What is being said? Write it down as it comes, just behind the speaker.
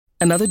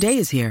Another day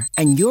is here,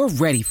 and you're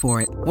ready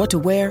for it. What to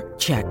wear?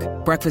 Check.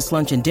 Breakfast,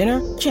 lunch, and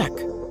dinner? Check.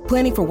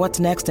 Planning for what's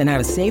next and how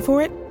to save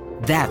for it?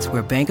 That's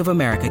where Bank of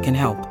America can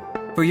help.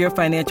 For your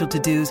financial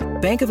to-dos,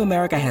 Bank of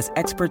America has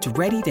experts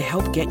ready to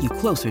help get you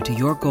closer to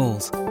your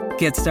goals.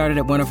 Get started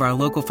at one of our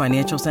local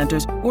financial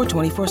centers or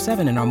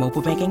 24/7 in our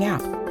mobile banking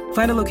app.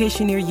 Find a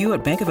location near you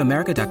at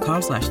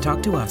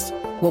bankofamerica.com/talktous.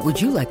 What would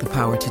you like the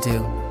power to do?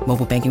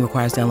 Mobile banking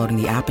requires downloading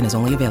the app and is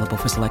only available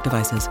for select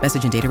devices.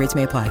 Message and data rates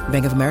may apply.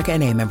 Bank of America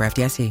N.A., member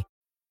FDIC.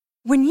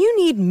 When you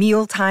need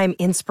mealtime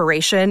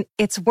inspiration,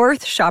 it's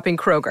worth shopping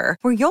Kroger,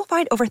 where you'll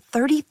find over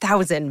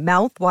 30,000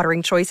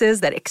 mouth-watering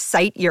choices that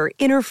excite your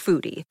inner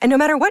foodie. And no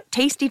matter what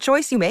tasty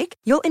choice you make,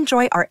 you'll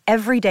enjoy our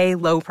everyday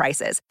low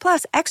prices,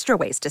 plus extra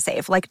ways to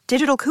save, like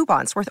digital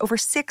coupons worth over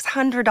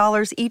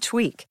 $600 each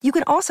week. You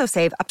can also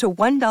save up to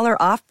 $1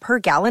 off per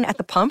gallon at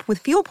the pump with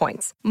fuel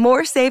points.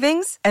 More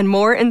savings and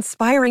more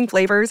inspiring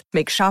flavors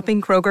make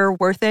shopping Kroger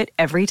worth it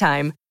every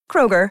time.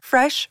 Kroger,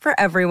 fresh for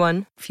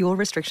everyone. Fuel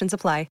restrictions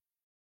apply.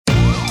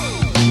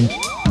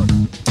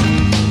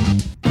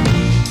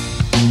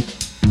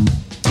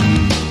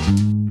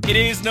 It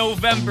is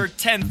November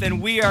 10th,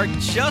 and we are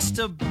just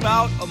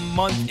about a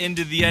month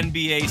into the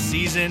NBA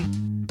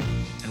season.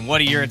 And what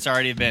a year it's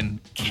already been.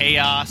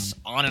 Chaos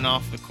on and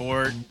off the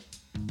court.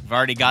 We've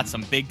already got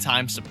some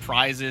big-time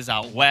surprises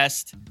out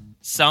west,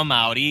 some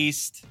out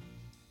east.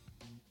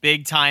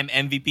 Big-time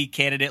MVP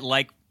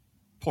candidate-like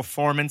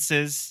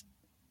performances.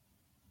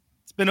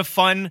 It's been a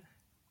fun,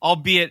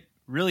 albeit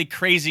really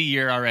crazy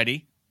year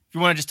already, if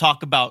you want to just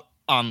talk about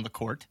on the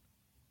court.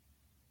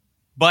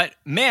 But,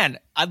 man,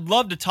 I'd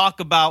love to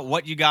talk about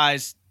what you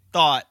guys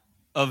thought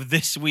of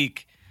this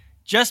week,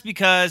 just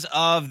because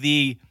of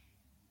the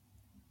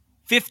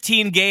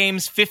 15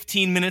 games,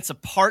 15 minutes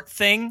apart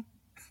thing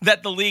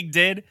that the league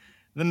did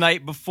the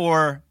night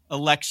before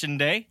Election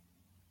Day.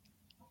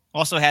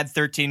 Also had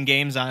 13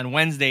 games on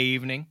Wednesday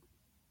evening.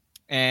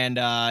 And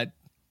I've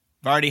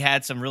already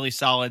had some really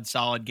solid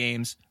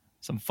games,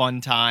 some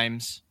fun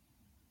times.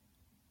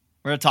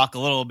 We're going to talk a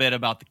little bit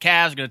about the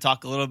Cavs. We're going to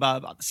talk a little bit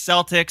about the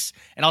Celtics.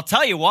 And I'll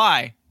tell you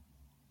why.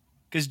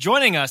 Because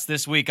joining us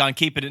this week on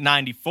Keep It at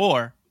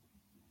 94,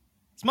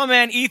 it's my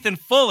man Ethan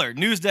Fuller,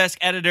 news desk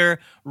editor,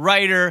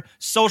 writer,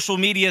 social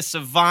media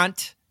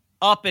savant,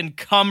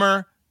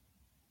 up-and-comer,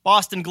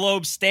 Boston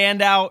Globe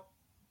standout.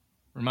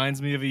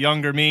 Reminds me of a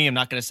younger me. I'm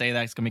not going to say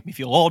that. It's going to make me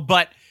feel old.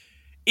 But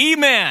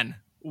E-Man,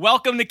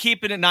 welcome to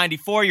Keep It at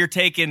 94. You're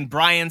taking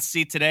Brian's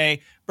seat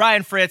today.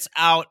 Brian Fritz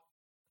out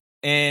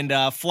and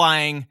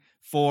flying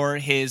for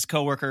his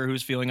coworker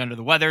who's feeling under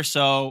the weather.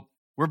 So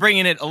we're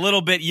bringing it a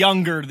little bit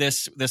younger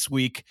this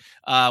week.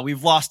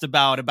 We've lost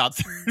about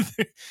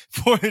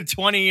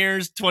 20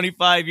 years,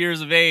 25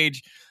 years of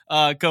age,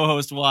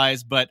 co-host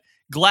wise, but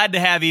glad to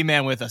have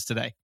E-Man with us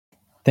today.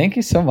 Thank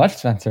you so much,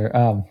 Spencer.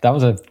 That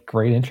was a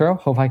great intro.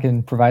 Hope I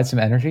can provide some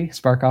energy,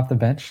 spark off the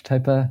bench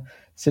type of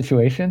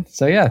situation.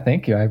 So yeah,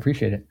 thank you. I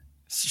appreciate it.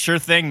 Sure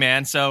thing,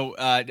 man. So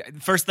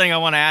first thing I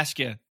want to ask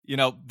you,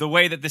 the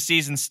way that the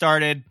season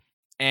started,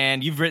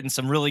 and you've written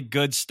some really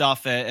good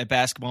stuff at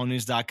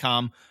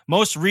basketballnews.com.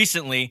 Most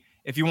recently,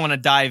 if you want to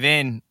dive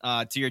in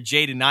to your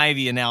Jaden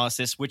Ivey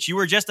analysis, which you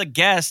were just a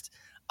guest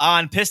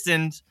on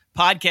Pistons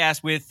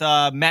podcast with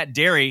Matt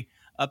Derry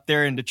up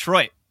there in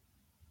Detroit.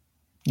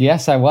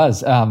 Yes, I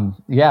was.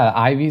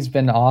 Ivey's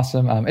been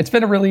awesome. It's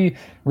been a really,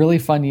 really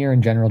fun year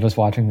in general, just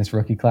watching this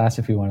rookie class,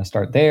 if you want to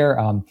start there.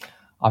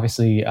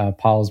 Obviously,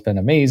 Paul's been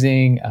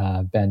amazing.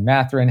 Ben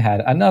Mathurin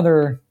had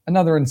another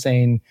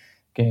insane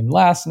game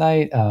last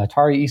night.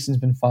 Tari Easton's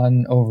been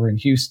fun over in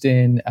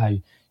Houston.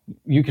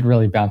 You could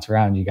really bounce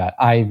around. You got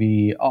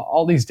Ivy,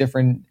 all these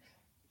different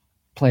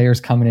players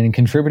coming in and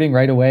contributing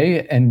right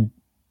away, and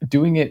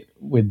doing it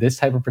with this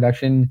type of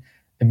production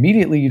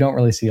immediately. You don't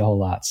really see a whole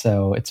lot.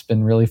 So it's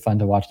been really fun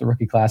to watch the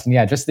rookie class. And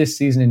yeah, just this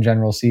season in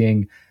general,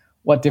 seeing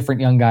what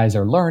different young guys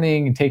are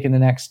learning and taking the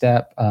next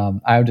step.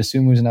 I would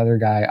assume who's another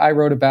guy I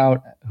wrote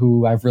about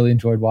who I've really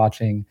enjoyed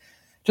watching.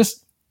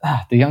 Just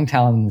the young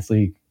talent in this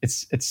league.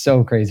 It's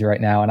so crazy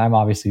right now. And I'm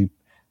obviously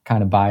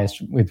kind of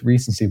biased with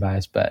recency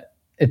bias, but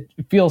it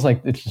feels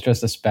like it's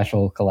just a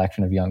special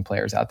collection of young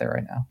players out there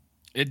right now.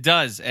 It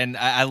does. And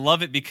I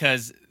love it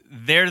because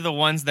they're the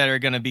ones that are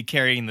going to be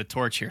carrying the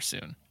torch here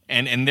soon.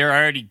 And they're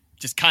already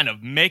just kind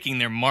of making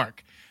their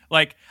mark.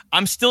 Like,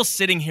 I'm still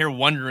sitting here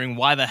wondering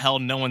why the hell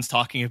no one's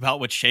talking about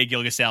what Shai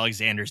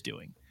Gilgeous-Alexander's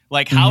doing.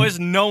 Like, how is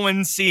no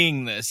one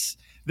seeing this?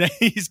 That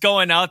he's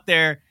going out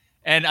there,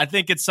 and I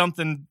think it's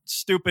something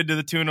stupid to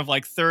the tune of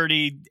like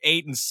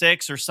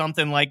 38-6 or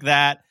something like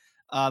that.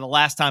 The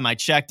last time I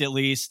checked, at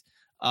least.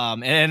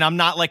 And I'm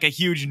not like a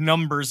huge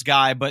numbers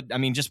guy, but I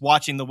mean, just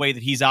watching the way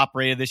that he's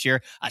operated this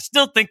year, I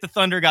still think the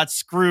Thunder got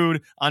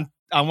screwed on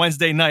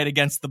Wednesday night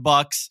against the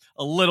Bucks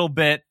a little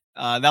bit.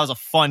 That was a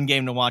fun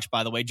game to watch,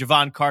 by the way.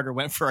 Javon Carter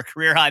went for a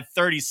career-high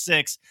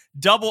 36,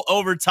 double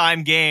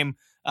overtime game.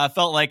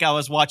 Felt like I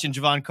was watching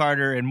Javon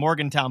Carter in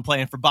Morgantown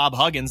playing for Bob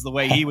Huggins, the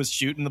way he was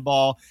shooting the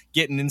ball,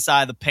 getting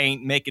inside the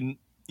paint, making,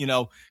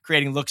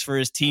 creating looks for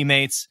his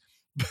teammates.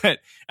 But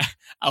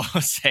I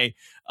will say,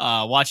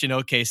 watching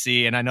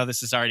OKC. And I know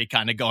this is already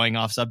kind of going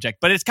off subject,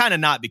 but it's kind of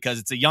not, because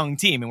it's a young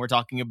team and we're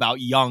talking about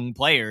young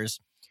players.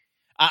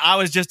 I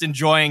was just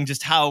enjoying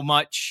just how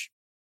much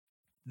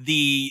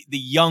the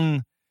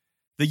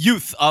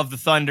youth of the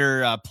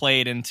Thunder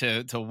played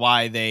into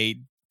why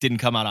they didn't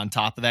come out on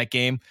top of that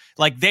game.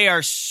 Like, they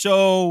are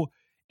so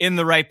in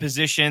the right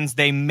positions.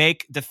 They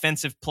make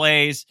defensive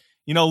plays.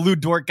 You know, Lou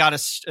Dort got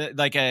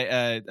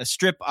a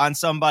strip on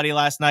somebody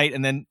last night,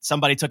 and then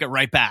somebody took it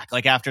right back,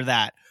 like, after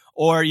that.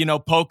 Or, you know,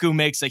 Poku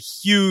makes a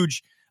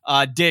huge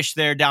dish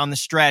there down the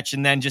stretch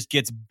and then just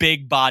gets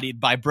big bodied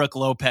by Brook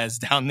Lopez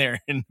down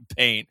there in the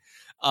paint.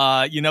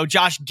 You know,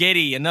 Josh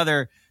Giddey,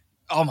 another,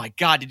 oh my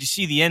God, did you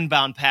see the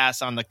inbound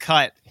pass on the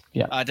cut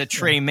to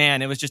Trey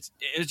Mann? It was just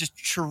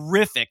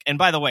terrific. And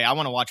by the way, I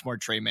want to watch more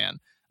Trey Mann.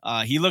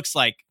 He looks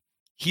like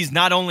he's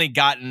not only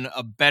gotten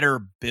a better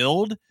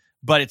build,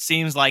 but it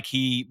seems like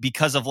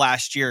because of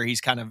last year,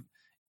 he's kind of,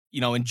 you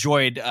know,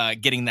 enjoyed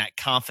getting that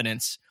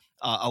confidence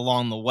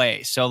along the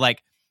way. So,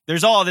 like,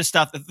 there's all this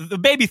stuff. The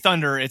Baby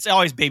Thunder, it's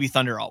always Baby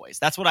Thunder always.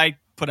 That's what I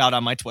put out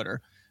on my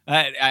Twitter.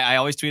 I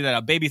always tweet that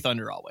out, Baby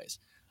Thunder always.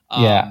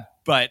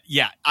 But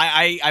yeah,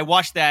 I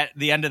watched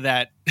the end of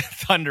that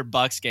Thunder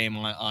Bucks game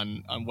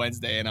on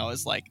Wednesday, and I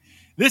was like,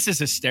 this is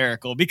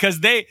hysterical,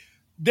 because they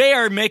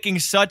are making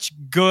such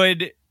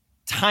good,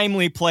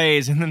 timely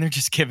plays, and then they're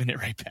just giving it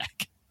right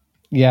back.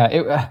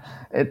 Yeah,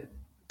 it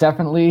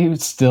definitely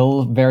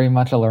still very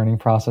much a learning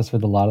process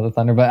with a lot of the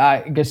Thunder. But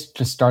I guess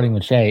just starting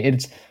with Shai,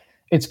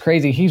 it's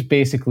crazy. He's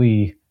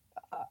basically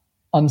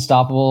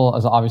unstoppable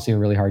is obviously a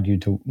really hard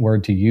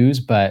word to use,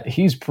 but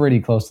he's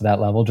pretty close to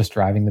that level, just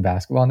driving the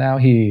basketball now.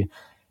 He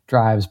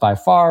drives by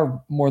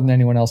far more than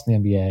anyone else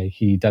in the NBA.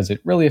 He does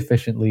it really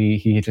efficiently.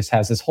 He just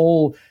has this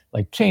whole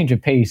like change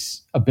of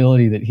pace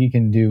ability that he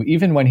can do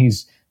even when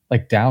he's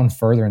like down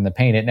further in the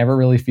paint. It never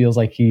really feels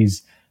like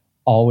he's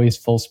always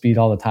full speed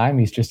all the time.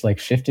 He's just like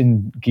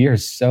shifting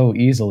gears so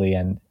easily.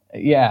 And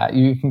yeah,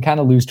 you can kind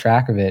of lose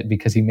track of it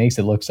because he makes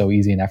it look so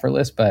easy and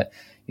effortless. But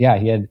yeah,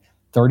 he had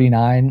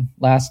 39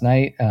 last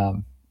night.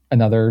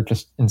 Another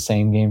just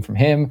insane game from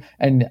him.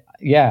 And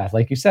yeah,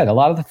 like you said, a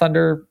lot of the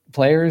Thunder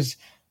players,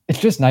 it's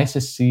just nice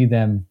to see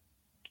them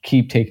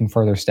keep taking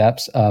further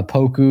steps.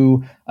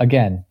 Poku,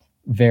 again,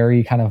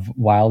 very kind of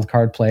wild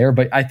card player,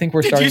 but I think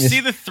we're starting to... Did you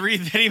see the three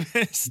that he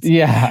missed?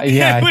 Yeah, I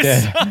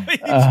did.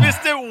 He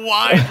missed it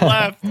wide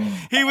left.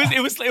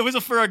 It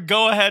was for a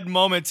go-ahead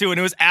moment too, and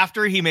it was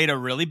after he made a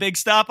really big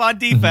stop on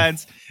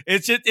defense.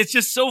 It's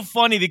just so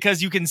funny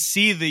because you can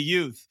see the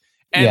youth.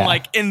 And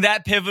like in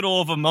that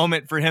pivotal of a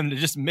moment for him to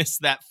just miss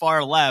that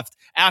far left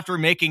after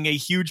making a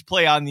huge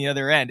play on the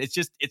other end. It's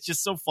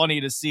just so funny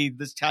to see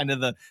this kind of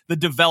the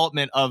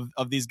development of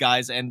these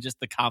guys and just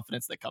the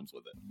confidence that comes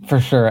with it. For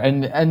sure.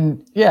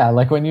 And yeah,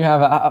 like when you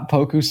have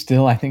Poku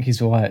still, I think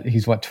he's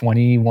what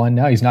 21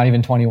 now. He's not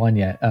even 21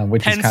 yet,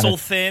 which pencil is kind of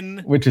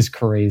thin, which is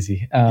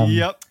crazy.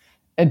 Yep.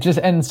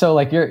 And so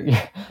like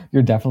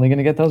you're definitely going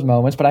to get those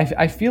moments, but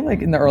I feel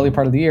like in the early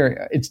part of the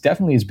year, it's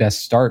definitely his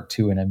best start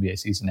to an NBA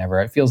season ever.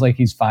 It feels like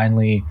he's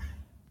finally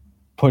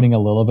putting a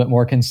little bit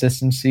more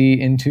consistency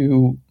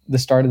into the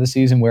start of the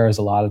season, whereas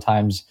a lot of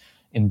times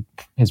in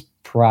his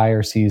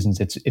prior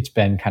seasons, it's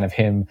been kind of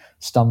him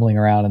stumbling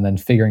around and then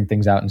figuring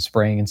things out in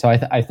spring. And so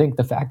I think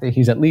the fact that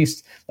he's at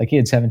least like he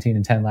had 17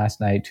 and 10 last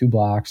night, 2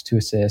 blocks, 2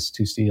 assists,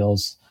 2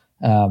 steals.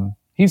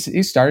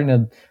 He's starting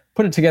to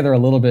put it together a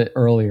little bit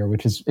earlier,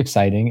 which is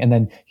exciting. And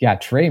then, yeah,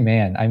 Trey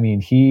Mann, I mean,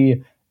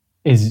 he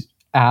is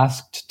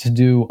asked to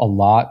do a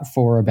lot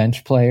for a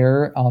bench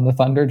player on the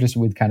Thunder, just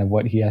with kind of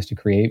what he has to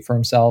create for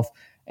himself.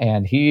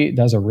 And he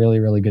does a really,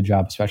 really good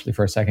job, especially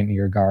for a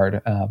second-year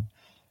guard.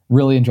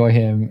 Really enjoy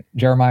him.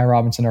 Jeremiah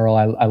Robinson Earl,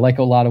 I like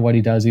a lot of what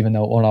he does, even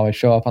though it won't always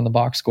show up on the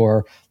box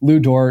score. Lou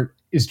Dort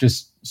is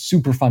just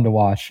super fun to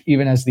watch,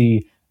 even as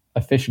the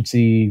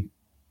efficiency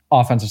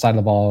offensive side of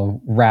the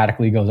ball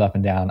radically goes up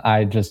and down.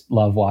 I just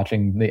love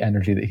watching the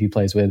energy that he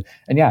plays with.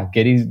 And yeah,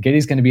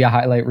 Giddey's going to be a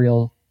highlight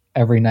reel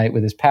every night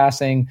with his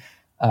passing.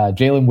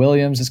 Jalen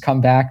Williams has come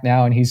back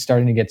now, and he's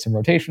starting to get some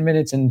rotation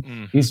minutes, and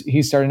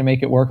he's starting to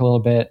make it work a little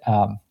bit.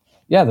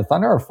 Yeah, the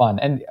Thunder are fun.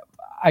 And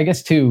I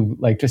guess too,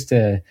 like just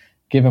to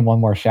give him one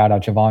more shout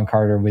out, Javon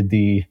Carter with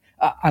the,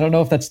 I don't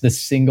know if that's the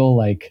single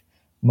like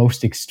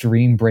most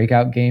extreme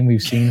breakout game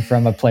we've seen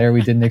from a player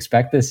we didn't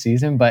expect this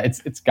season, but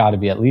it's got to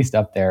be at least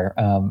up there.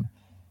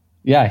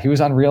 Yeah, he was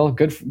unreal.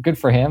 Good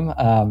for him.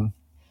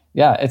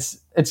 Yeah,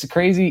 it's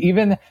crazy.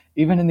 Even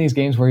in these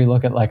games where you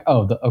look at like,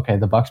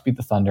 the Bucks beat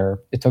the Thunder.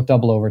 It took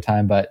double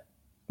overtime, but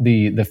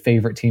the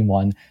favorite team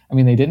won. I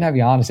mean, they didn't have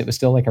Giannis. It was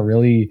still like a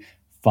really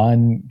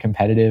fun,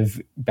 competitive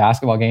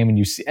basketball game, and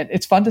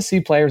it's fun to see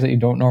players that you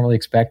don't normally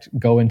expect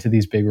go into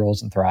these big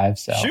roles and thrive.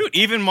 So shoot,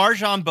 even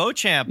Marjon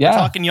Beauchamp, we're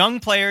talking young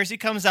players. He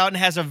comes out and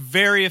has a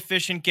very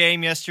efficient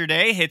game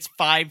yesterday, hits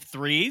 5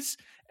 threes,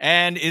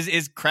 and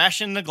is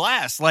crashing the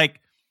glass. Like,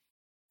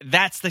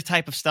 that's the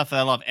type of stuff that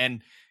I love.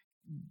 And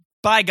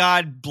by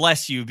God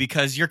bless you,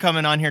 because you're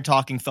coming on here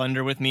talking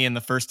thunder with me in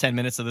the first 10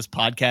 minutes of this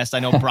podcast. I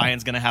know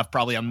Brian's going to have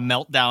probably a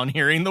meltdown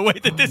hearing the way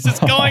that this is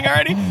going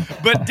already,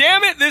 but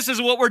damn it, this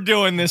is what we're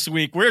doing this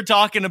week. We're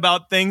talking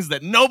about things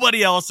that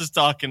nobody else is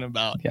talking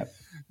about. Yep.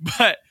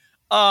 But,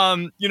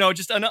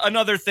 just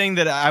another thing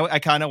that I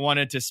kind of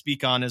wanted to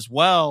speak on as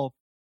well,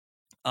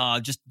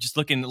 just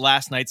looking at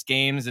last night's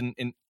games, and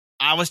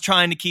I was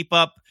trying to keep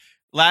up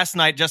last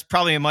night, just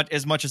probably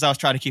as much as I was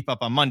trying to keep up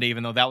on Monday,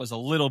 even though that was a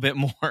little bit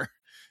more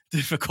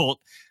difficult.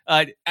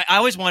 I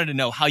always wanted to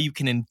know how you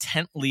can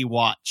intently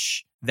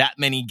watch that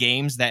many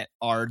games that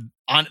are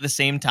on at the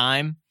same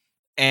time,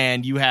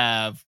 and you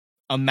have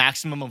a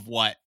maximum of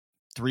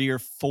 3 or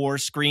 4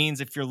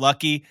 screens if you're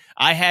lucky.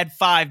 I had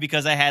 5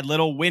 because I had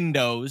little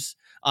windows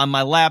on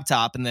my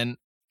laptop, and then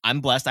I'm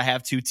blessed. I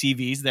have 2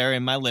 TVs there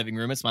in my living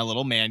room. It's my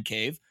little man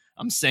cave.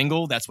 I'm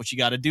single. That's what you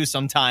got to do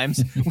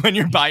sometimes when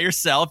you're by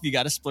yourself. You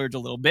got to splurge a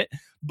little bit.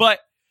 But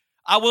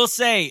I will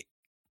say,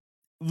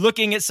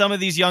 looking at some of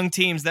these young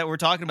teams that we're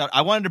talking about,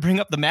 I wanted to bring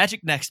up the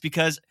Magic next,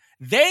 because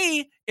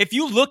they, if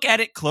you look at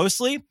it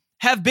closely,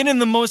 have been in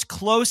the most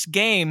close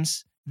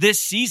games this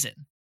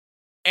season.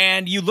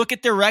 And you look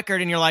at their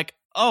record and you're like,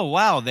 oh,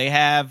 wow, they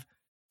have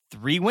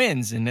 3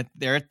 wins and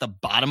they're at the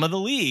bottom of the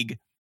league.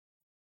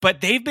 But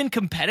they've been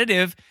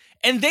competitive,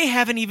 and they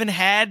haven't even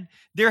had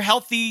their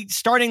healthy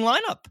starting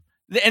lineup.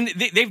 And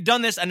they've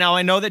done this. And now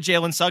I know that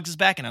Jalen Suggs is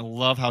back, and I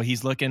love how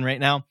he's looking right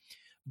now.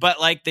 But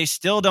they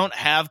still don't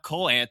have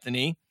Cole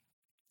Anthony.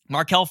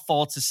 Markelle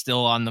Fultz is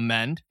still on the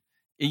mend.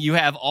 You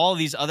have all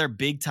these other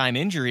big time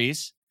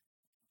injuries,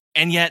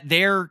 and yet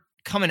they're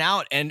coming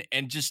out and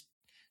just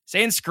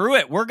saying, screw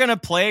it, we're going to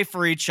play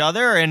for each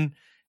other. And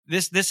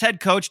this head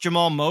coach,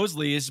 Jamal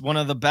Mosley, is one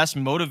of the best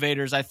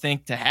motivators, I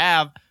think, to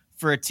have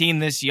for a team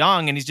this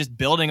young. And he's just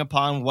building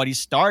upon what he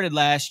started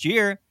last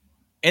year.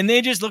 And they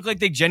just look like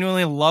they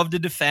genuinely love to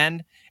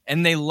defend,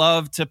 and they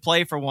love to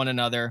play for one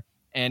another.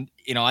 And,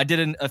 I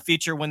did a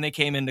feature when they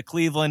came into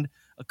Cleveland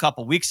a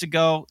couple weeks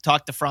ago,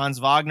 talked to Franz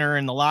Wagner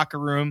in the locker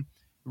room,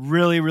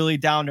 really, really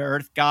down to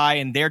earth guy.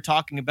 And they're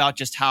talking about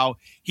just how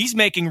he's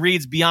making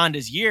reads beyond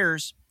his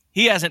years.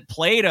 He hasn't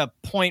played a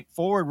point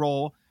forward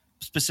role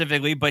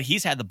specifically, but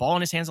he's had the ball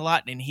in his hands a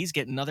lot, and he's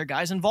getting other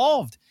guys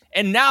involved.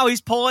 And now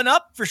he's pulling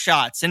up for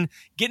shots and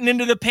getting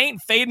into the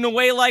paint, fading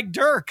away like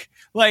Dirk.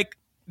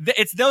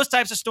 It's those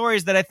types of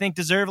stories that I think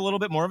deserve a little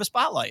bit more of a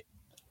spotlight.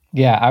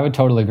 Yeah, I would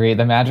totally agree.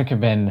 The Magic have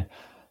been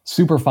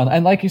super fun.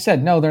 And like you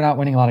said, no, they're not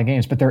winning a lot of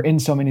games, but they're in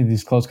so many of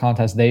these close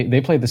contests.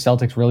 They played the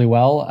Celtics really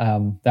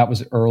well. That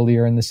was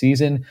earlier in the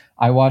season.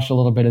 I watched a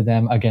little bit of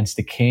them against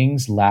the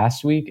Kings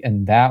last week,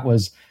 and that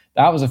was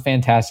a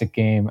fantastic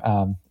game.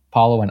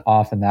 Paulo went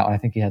off in that one. I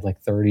think he had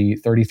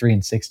 33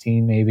 and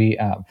 16 maybe.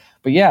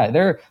 But yeah,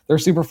 they're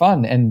super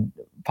fun. And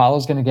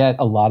Paulo's going to get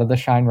a lot of the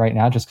shine right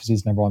now just because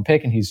he's number 1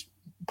 pick and he's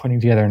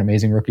putting together an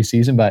amazing rookie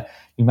season. But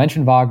you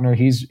mentioned Wagner.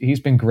 He's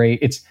been great.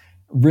 It's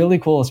really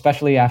cool,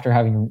 especially after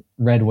having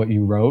read what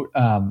you wrote,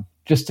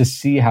 just to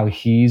see how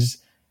he's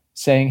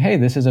saying, hey,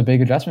 this is a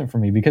big adjustment for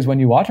me. Because when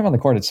you watch him on the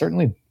court, it's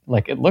certainly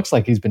it looks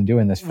like he's been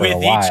doing this for a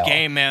while. With each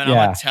game, man, yeah,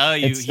 I'm going to tell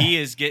you,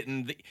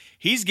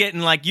 he's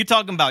getting you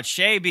talking about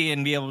Shea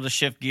being able to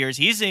shift gears.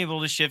 He's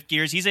able to shift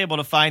gears. He's able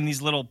to find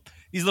these little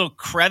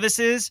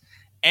crevices,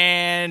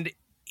 and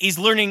he's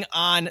learning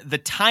on the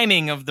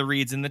timing of the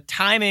reads and the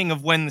timing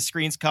of when the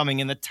screen's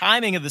coming and the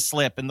timing of the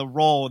slip and the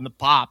roll and the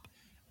pop.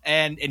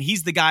 And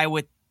he's the guy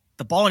with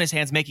the ball in his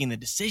hands making the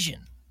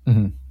decision.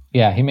 Mm-hmm.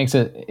 Yeah,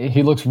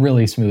 he looks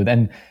really smooth.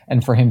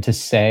 And for him to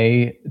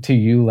say to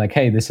you,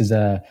 hey, this is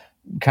a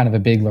kind of a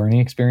big learning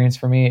experience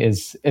for me,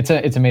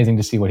 it's amazing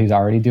to see what he's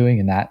already doing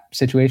in that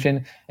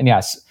situation. And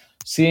yes,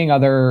 seeing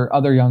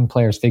other young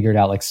players figure it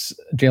out, like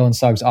Jalen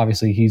Suggs,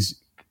 obviously he's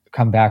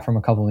come back from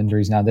a couple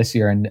injuries now this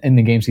year, and in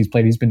the games he's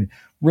played, he's been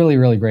really,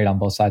 really great on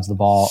both sides of the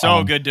ball.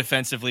 So good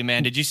defensively,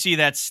 man. Did you see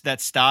that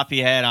stop he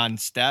had on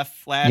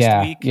Steph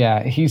last week?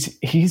 Yeah, he's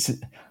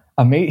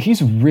amazing.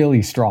 He's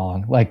really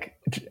strong.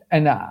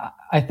 And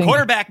I think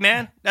quarterback,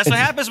 man. That's what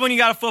happens when you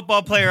got a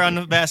football player on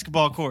the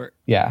basketball court.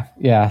 Yeah.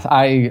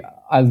 I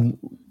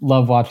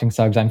love watching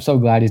Suggs. I'm so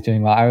glad he's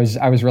doing well. I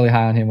was really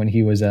high on him when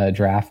he was a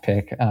draft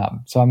pick.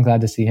 So I'm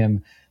glad to see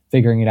him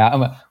figuring it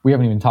out. We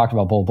haven't even talked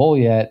about Bol Bol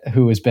yet,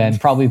 who has been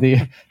probably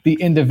the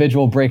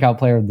individual breakout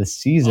player of the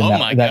season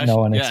that no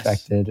one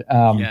expected.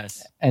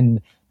 Yes.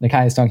 And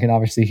Nekias Duncan,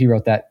 obviously, he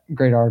wrote that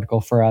great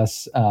article for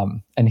us,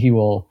 and he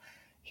will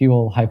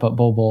hype up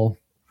Bol Bol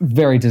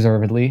very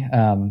deservedly.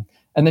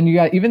 And then you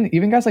got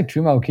even guys like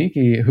Chuma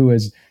Okeke, who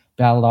has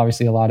battled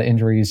obviously a lot of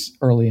injuries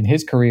early in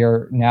his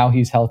career. Now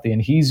he's healthy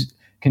and he's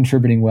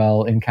contributing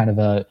well in kind of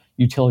a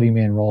utility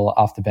man role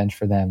off the bench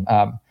for them.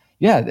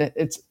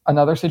 It's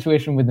another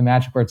situation with the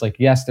Magic where it's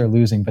yes, they're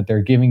losing, but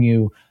they're giving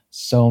you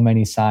so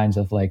many signs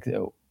of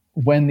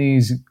when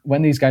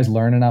these guys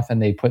learn enough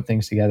and they put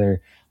things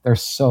together,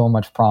 there's so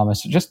much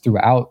promise just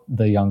throughout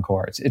the young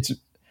core. It's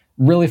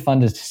really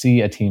fun to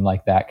see a team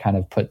like that kind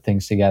of put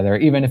things together,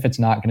 even if it's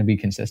not going to be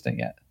consistent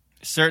yet.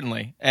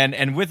 Certainly.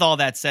 And with all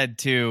that said,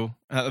 too,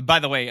 by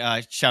the way,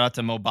 shout out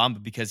to Mo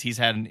Bamba because he's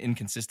had an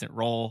inconsistent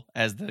role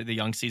as the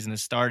young season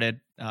has started,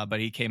 but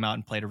he came out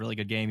and played a really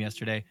good game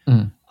yesterday.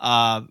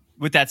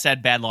 With that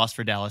said, bad loss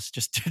for Dallas.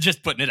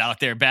 Just putting it out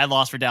there. Bad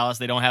loss for Dallas.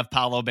 They don't have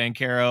Paolo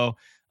Banchero,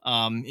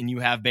 and you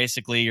have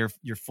basically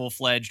your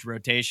full-fledged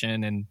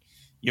rotation, and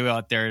you go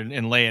out there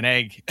and lay an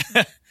egg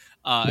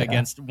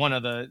against one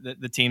of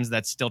the teams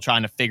that's still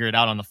trying to figure it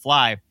out on the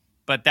fly.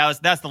 But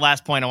that's the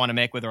last point I want to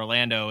make with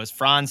Orlando is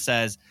Franz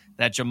says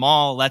that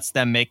Jamal lets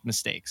them make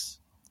mistakes.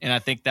 And I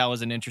think that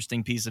was an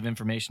interesting piece of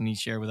information he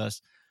shared with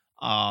us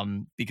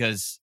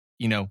because,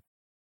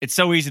 it's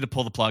so easy to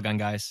pull the plug on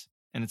guys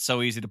and it's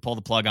so easy to pull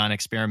the plug on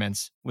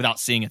experiments without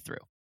seeing it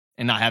through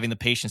and not having the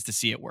patience to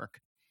see it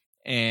work.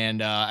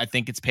 And I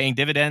think it's paying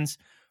dividends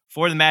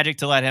for the Magic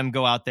to let him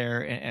go out there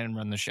and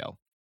run the show.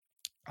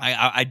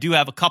 I do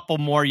have a couple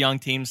more young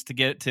teams to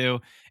get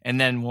to, and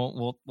then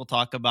we'll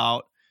talk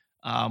about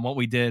what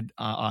we did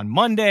on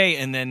Monday,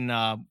 and then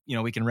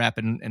we can wrap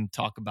it and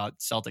talk about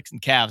Celtics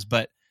and Cavs.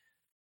 But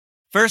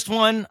first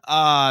one,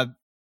 the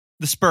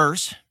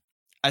Spurs.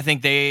 I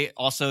think they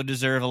also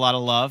deserve a lot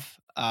of love.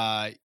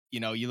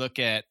 You look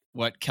at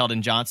what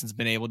Keldon Johnson's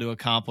been able to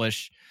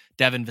accomplish.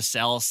 Devin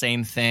Vassell,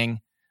 same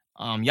thing.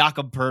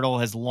 Jakob Poeltl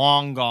has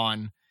long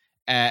gone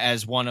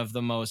as one of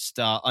the most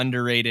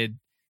underrated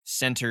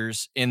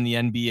centers in the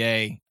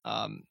NBA.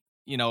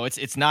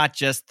 It's not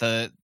just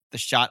the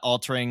shot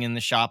altering and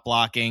the shot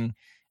blocking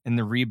and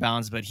the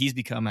rebounds, but he's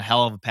become a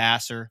hell of a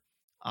passer.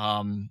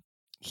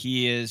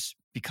 He has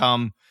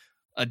become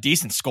a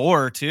decent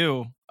scorer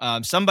too.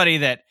 Somebody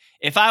that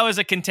if I was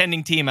a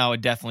contending team, I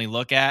would definitely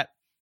look at.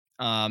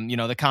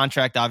 The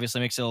contract obviously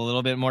makes it a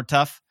little bit more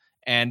tough,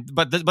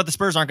 but the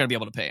Spurs aren't going to be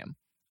able to pay him.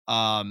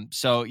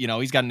 So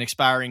he's got an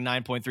expiring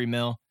 $9.3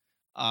 million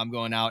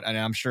going out, and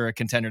I'm sure a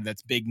contender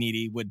that's big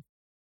needy would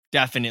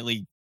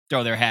definitely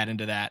throw their hat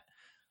into that.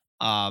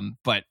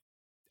 But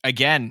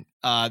again,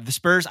 the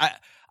Spurs,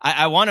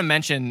 I want to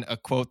mention a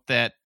quote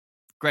that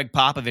Greg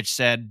Popovich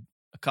said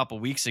a couple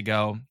weeks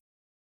ago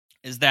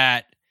is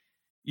that,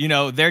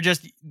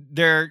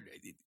 they're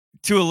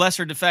to a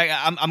lesser defect.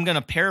 I'm going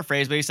to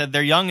paraphrase, but he said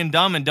they're young and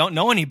dumb and don't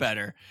know any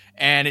better.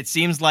 And it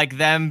seems like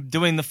them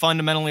doing the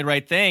fundamentally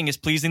right thing is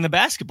pleasing the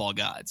basketball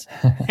gods.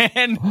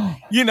 And,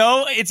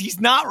 he's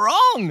not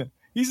wrong.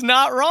 He's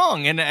not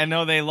wrong. And I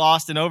know they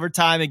lost in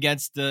overtime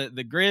against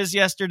the Grizz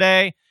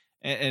yesterday.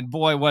 And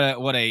boy,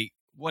 what a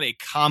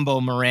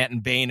combo Morant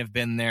and Bane have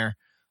been there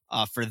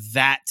for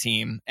that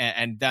team,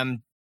 and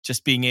them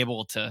just being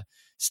able to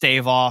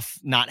stave off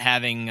not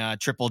having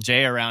Triple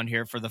J around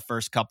here for the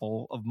first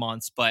couple of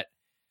months. But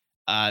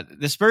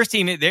the Spurs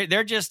team,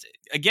 they're just,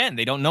 again,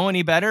 they don't know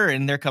any better,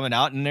 and they're coming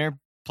out and they're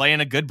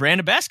playing a good brand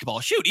of basketball.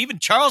 Shoot, even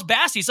Charles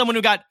Bassey, someone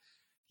who got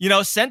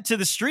sent to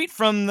the street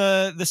from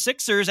the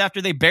Sixers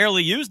after they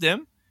barely used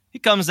him, he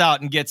comes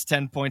out and gets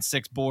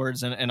 10.6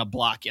 boards and a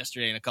block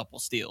yesterday and a couple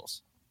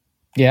steals.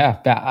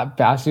 Yeah,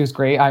 Bassey was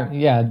great.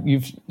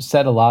 You've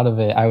said a lot of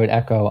it. I would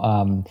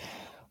echo.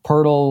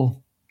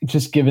 Poeltl,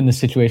 just given the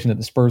situation that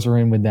the Spurs are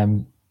in with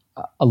them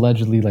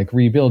allegedly like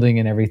rebuilding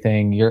and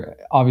everything, you're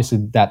obviously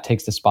that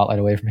takes the spotlight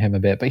away from him a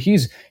bit. But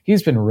he's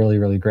been really,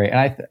 really great,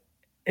 and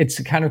it's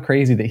kind of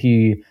crazy that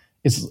he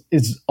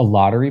is a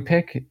lottery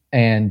pick,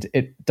 and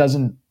it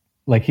doesn't.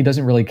 Like, he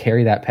doesn't really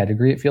carry that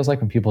pedigree, it feels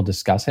like, when people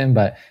discuss him,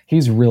 but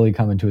he's really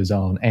come into his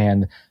own.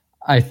 And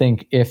I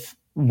think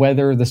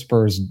whether the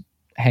Spurs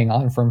hang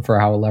on for him for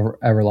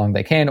however long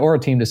they can, or a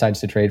team decides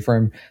to trade for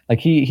him, like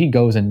he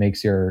goes and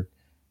makes your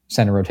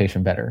center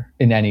rotation better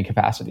in any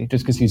capacity,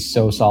 just because he's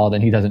so solid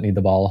and he doesn't need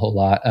the ball a whole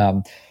lot.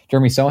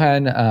 Jeremy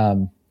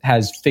Sohan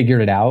has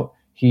figured it out.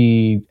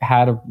 He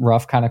had a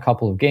rough kind of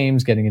couple of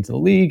games getting into the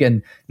league,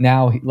 and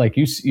now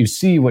you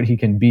see what he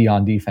can be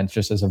on defense,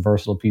 just as a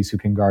versatile piece who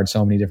can guard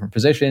so many different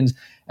positions.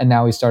 And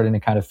now he's starting to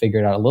kind of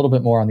figure it out a little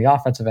bit more on the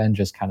offensive end,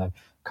 just kind of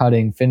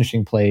cutting,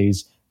 finishing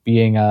plays,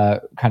 being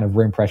a kind of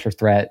rim pressure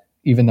threat,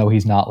 even though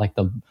he's not like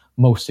the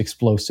most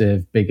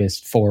explosive,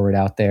 biggest forward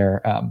out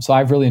there. So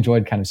I've really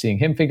enjoyed kind of seeing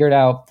him figure it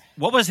out.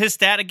 What was his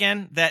stat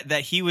again?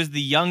 That he was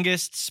the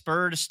youngest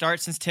Spur to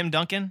start since Tim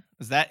Duncan?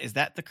 Is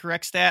that the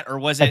correct stat, or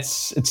was it?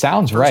 It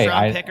sounds right.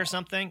 Round pick or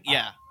something?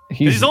 Yeah,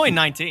 he's only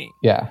 19.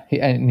 Yeah,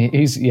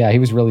 he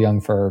was really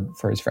young for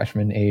his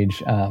freshman age.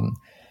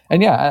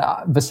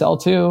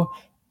 Vassell too.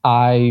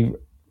 I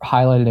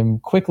highlighted him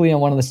quickly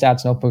on one of the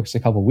stats notebooks a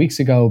couple weeks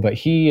ago, but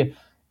he's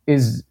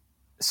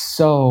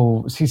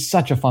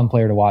such a fun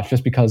player to watch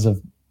just because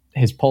of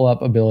his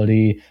pull-up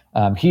ability.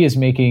 He is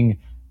making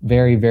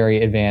very,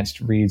 very advanced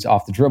reads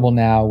off the dribble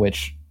now,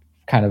 which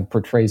kind of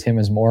portrays him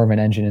as more of an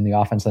engine in the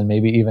offense than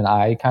maybe even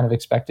I kind of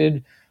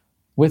expected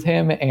with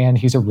him. And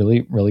he's a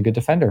really, really good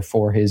defender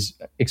for his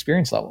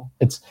experience level.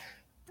 It's,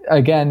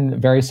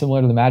 again, very similar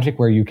to the Magic,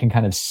 where you can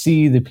kind of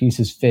see the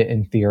pieces fit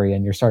in theory,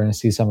 and you're starting to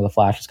see some of the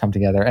flashes come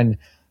together. And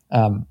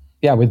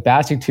with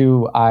Bassey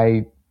too,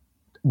 I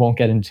won't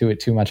get into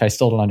it too much. I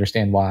still don't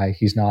understand why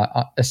he's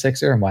not a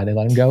Sixer and why they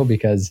let him go,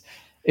 because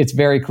it's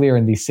very clear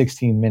in the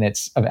 16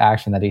 minutes of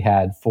action that he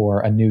had for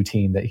a new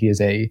team that he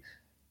is a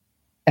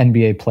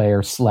NBA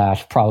player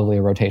 / probably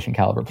a rotation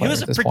caliber player. He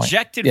was a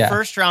projected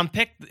first round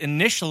pick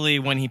initially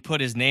when he put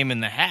his name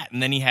in the hat,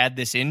 and then he had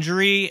this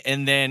injury,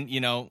 and then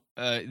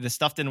the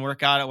stuff didn't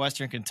work out at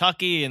Western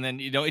Kentucky, and then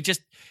it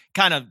just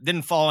kind of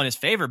didn't fall in his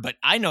favor. But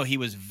I know he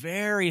was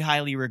very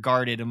highly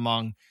regarded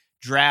among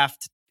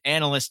draft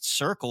analyst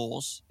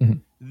circles.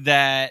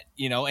 That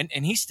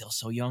and he's still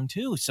so young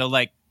too. So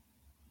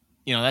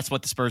that's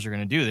what the Spurs are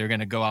going to do. They're going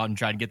to go out and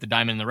try to get the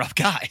diamond in the rough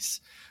guys.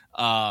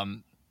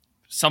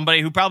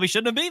 Somebody who probably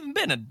shouldn't have even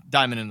been a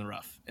diamond in the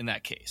rough in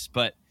that case.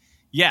 But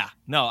yeah,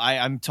 no,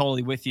 I'm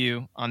totally with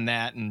you on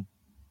that. And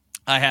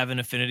I have an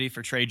affinity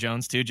for Trey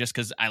Jones too, just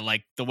because I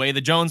like the way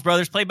the Jones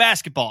brothers play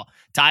basketball.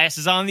 Tyus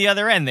is on the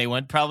other end. They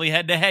went probably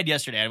head to head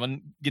yesterday. I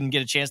didn't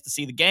get a chance to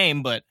see the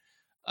game, but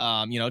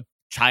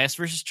Tyus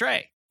versus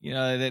Trey,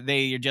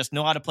 they just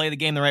know how to play the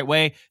game the right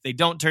way. They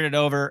don't turn it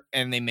over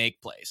and they make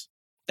plays.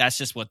 That's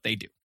just what they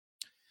do.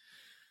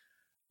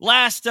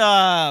 Last,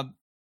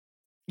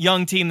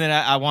 young team that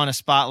I want to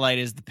spotlight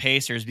is the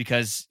Pacers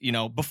because,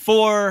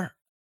 before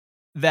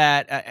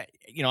that,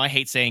 I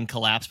hate saying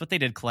collapse, but they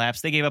did collapse.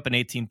 They gave up an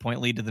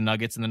 18-point lead to the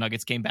Nuggets, and the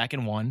Nuggets came back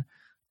and won.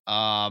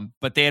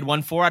 But they had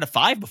won 4 out of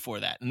 5 before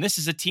that. And this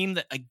is a team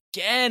that,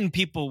 again,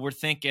 people were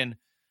thinking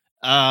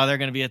they're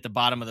going to be at the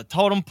bottom of the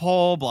totem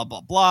pole, blah,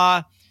 blah,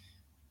 blah.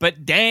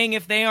 But dang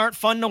if they aren't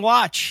fun to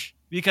watch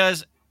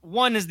because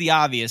one is the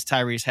obvious,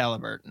 Tyrese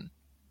Halliburton.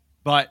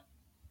 But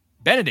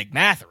Benedict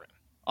Mathurin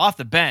off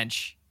the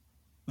bench,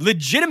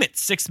 legitimate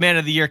 6th man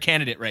of the year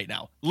candidate right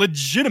now.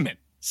 Legitimate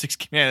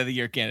 6th man of the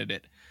year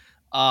candidate.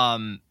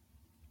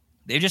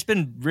 They've just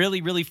been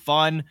really, really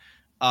fun.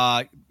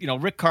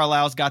 Rick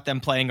Carlisle's got them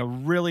playing a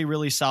really,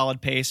 really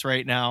solid pace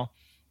right now.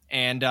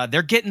 And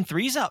they're getting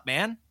threes up,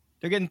 man.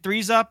 They're getting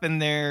threes up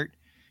and they're,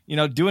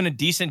 doing a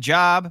decent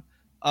job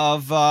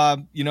of,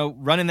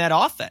 running that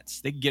offense.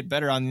 They can get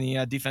better on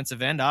the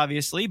defensive end,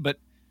 obviously. But,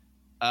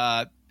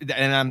 and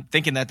I'm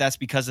thinking that that's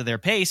because of their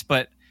pace,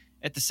 but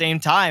at the same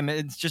time,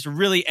 it's just a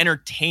really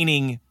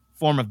entertaining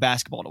form of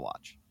basketball to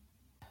watch.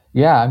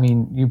 Yeah, I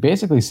mean, you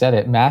basically said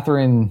it.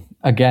 Mathurin,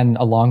 again,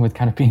 along with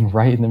kind of being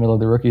right in the middle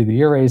of the Rookie of the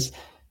Year race,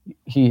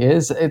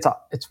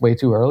 it's way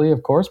too early,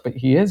 of course, but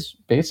he is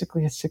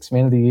basically a 6th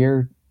man of the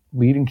year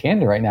leading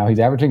candidate right now. He's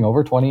averaging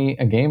over 20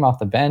 a game off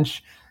the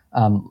bench.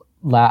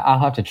 I'll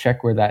have to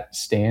check where that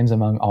stands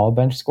among all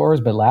bench scorers,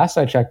 but last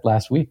I checked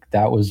last week,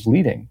 that was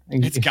leading.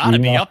 It's got to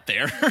be up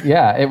there.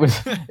 Yeah, it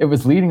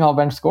was leading all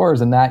bench scorers,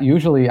 and that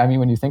usually, I mean,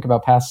 when you think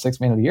about past 6th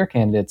man of the year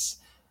candidates,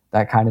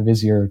 that kind of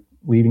is your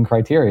leading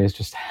criteria, is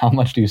just how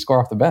much do you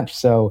score off the bench.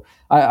 So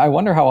I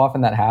wonder how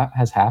often that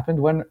has happened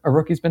when a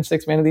rookie's been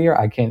 6th man of the year.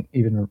 I can't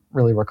even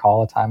really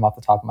recall a time off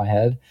the top of my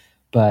head,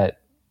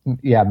 but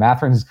yeah,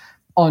 Mathurin's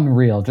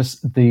unreal.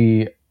 Just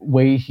the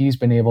way he's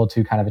been able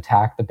to kind of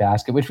attack the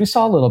basket, which we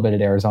saw a little bit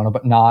at Arizona,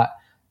 but not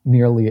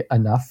nearly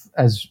enough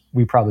as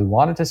we probably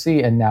wanted to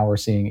see. And now we're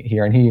seeing it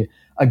here. And he,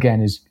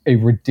 again, is a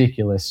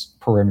ridiculous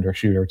perimeter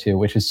shooter too,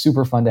 which is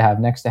super fun to have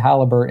next to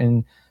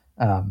Halliburton.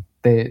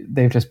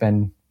 They've just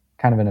been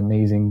kind of an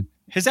amazing.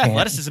 His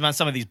athleticism on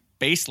some of these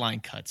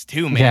baseline cuts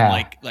too, man.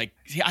 Yeah. Like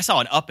I saw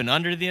an up and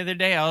under the other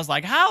day. I was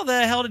like, how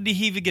the hell did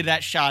he even get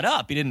that shot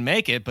up? He didn't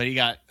make it, but he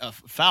got a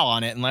foul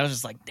on it. And I was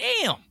just like,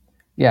 damn.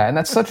 Yeah, and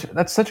that's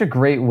such a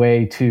great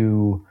way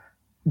to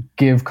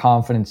give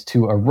confidence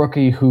to a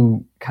rookie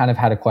who kind of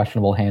had a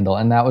questionable handle.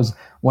 And that was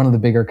one of the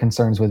bigger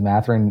concerns with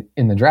Mathurin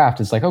in the draft.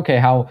 It's like, okay,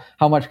 how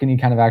much can he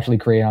kind of actually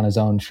create on his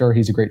own? Sure,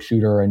 he's a great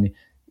shooter, and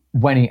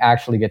when he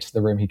actually gets to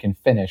the rim, he can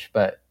finish,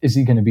 but is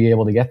he going to be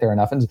able to get there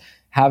enough? And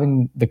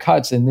having the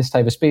cuts in this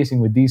type of spacing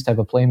with these type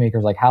of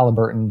playmakers like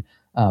Halliburton,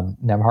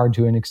 Nembhard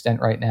to an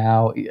extent right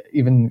now,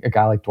 even a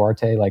guy like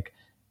Duarte, like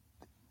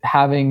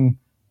having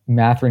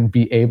Mathurin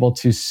be able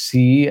to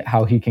see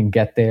how he can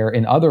get there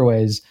in other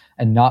ways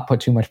and not put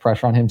too much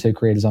pressure on him to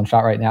create his own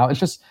shot right now. It's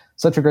just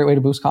such a great way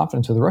to boost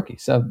confidence with a rookie.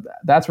 So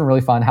that's been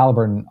really fun.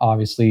 Halliburton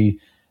obviously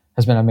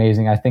has been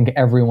amazing. I think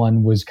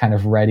everyone was kind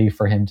of ready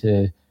for him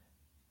to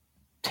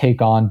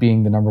take on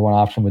being the number one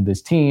option with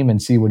this team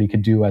and see what he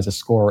could do as a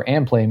scorer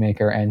and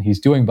playmaker. And he's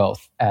doing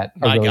both at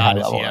a really high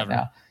level right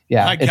now.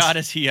 Yeah, my God,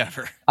 is he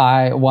ever?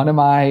 I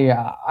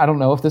don't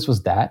know if this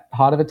was that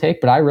hot of a take,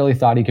 but I really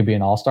thought he could be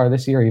an all-star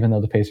this year, even though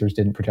the Pacers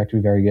didn't project to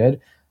be very good.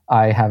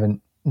 I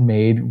haven't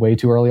made way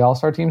too early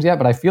all-star teams yet,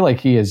 but I feel like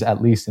he is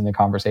at least in the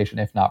conversation,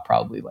 if not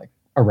probably like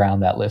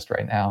around that list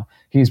right now.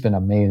 He's been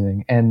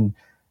amazing. And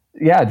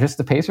yeah, just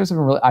the Pacers have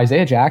been really,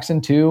 Isaiah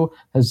Jackson too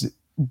has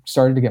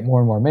started to get more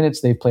and more minutes.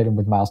 They've played him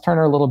with Miles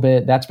Turner a little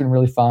bit. That's been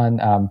really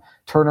fun.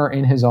 Turner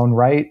in his own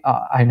right.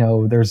 I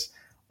know there's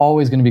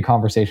always going to be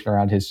conversation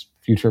around his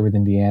future with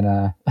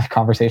Indiana, a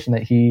conversation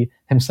that he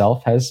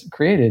himself has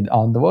created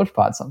on the Woj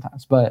Pod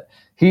sometimes. But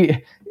he,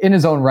 in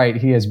his own right,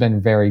 he has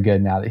been very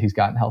good now that he's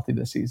gotten healthy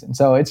this season.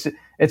 So it's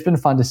been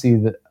fun to see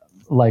that,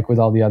 like with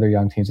all the other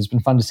young teams, it's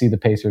been fun to see the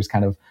Pacers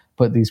kind of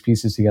put these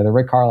pieces together.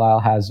 Rick Carlisle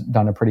has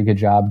done a pretty good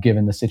job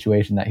given the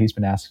situation that he's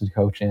been asked to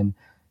coach in.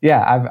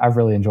 Yeah, I've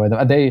really enjoyed them.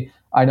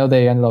 I know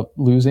they ended up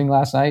losing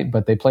last night,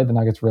 but they played the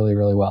Nuggets really,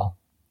 really well.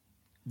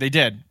 They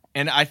did.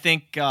 And I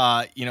think,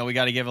 we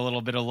got to give a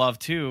little bit of love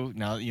too.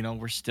 Now,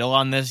 we're still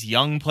on this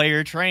young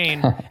player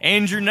train.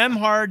 Andrew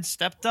Nembhard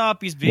stepped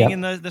up. He's being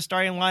in the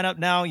starting lineup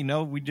now.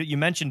 You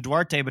mentioned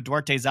Duarte, but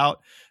Duarte's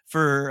out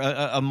for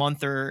a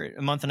month or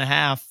a month and a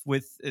half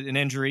with an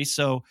injury.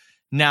 So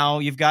now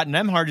you've got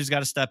Nembhard who's got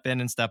to step in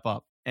and step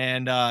up.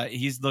 And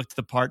he's looked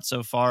the part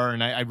so far,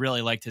 and I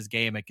really liked his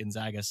game at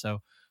Gonzaga.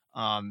 So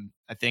I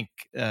think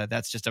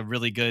that's just a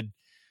really good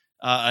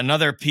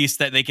another piece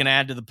that they can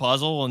add to the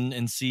puzzle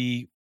and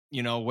see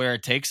where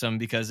it takes them,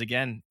 because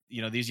again,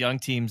 these young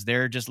teams,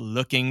 they're just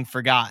looking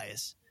for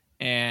guys,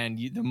 and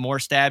the more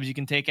stabs you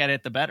can take at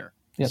it, the better.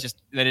 Yep.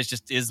 It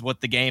just is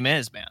what the game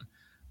is, man.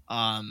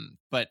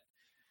 But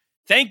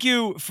thank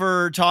you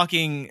for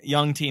talking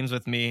young teams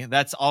with me.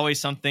 That's always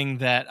something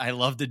that I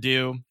love to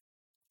do.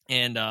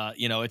 And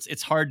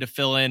it's hard to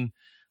fill in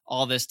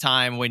all this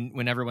time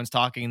when everyone's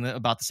talking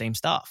about the same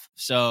stuff.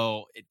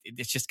 So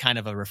it's just kind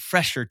of a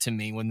refresher to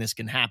me when this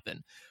can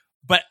happen.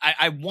 But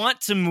I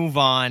want to move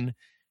on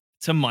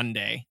to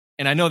Monday,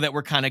 and I know that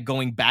we're kind of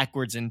going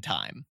backwards in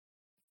time,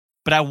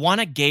 but I want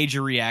to gauge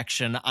a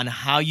reaction on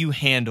how you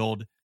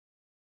handled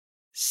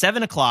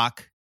 7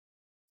 o'clock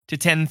to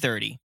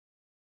 10:30.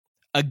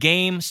 A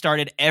game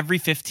started every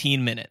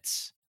 15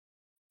 minutes.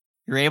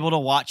 You're able to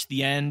watch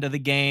the end of the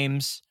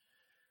games,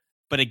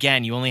 but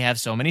again, you only have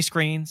so many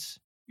screens.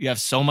 You have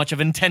so much of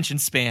an attention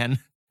span.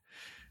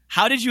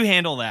 How did you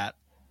handle that?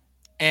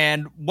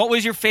 And what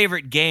was your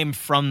favorite game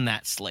from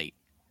that slate?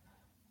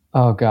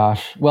 Oh,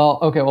 gosh. Well,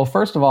 okay. Well,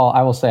 first of all,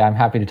 I will say I'm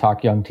happy to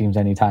talk young teams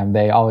anytime.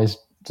 They always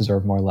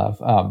deserve more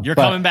love. You're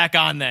coming back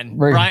on then.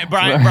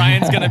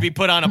 Brian's going to be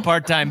put on a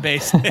part-time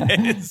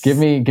basis. Give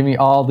me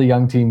all the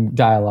young team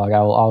dialogue.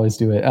 I will always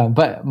do it.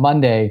 But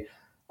Monday,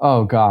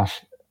 oh,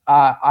 gosh.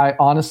 I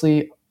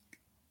honestly,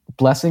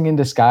 blessing in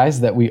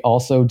disguise that we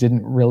also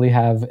didn't really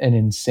have an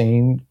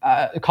insane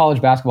college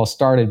basketball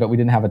started, but we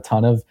didn't have a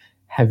ton of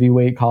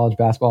heavyweight college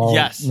basketball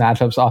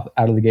matchups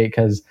out of the gate,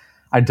 because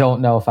I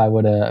don't know if I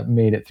would have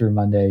made it through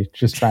Monday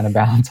just trying to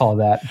balance all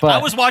that. But I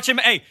was watching,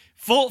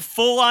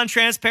 full on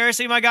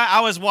transparency, my guy. I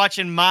was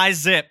watching my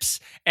Zips,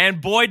 and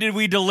boy, did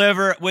we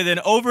deliver with an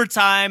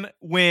overtime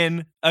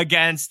win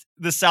against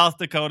the South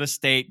Dakota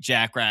State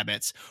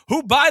Jackrabbits,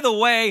 who, by the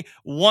way,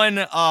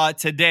 won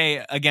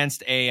today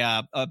against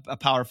a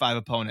Power 5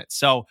 opponent.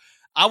 So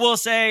I will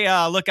say,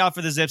 look out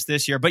for the Zips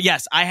this year. But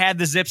yes, I had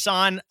the Zips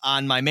on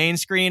my main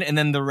screen, and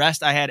then the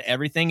rest, I had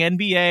everything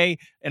NBA,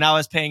 and I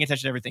was paying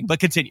attention to everything. But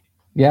continue.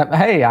 Yeah.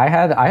 Hey, I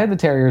had the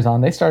Terriers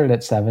on. They started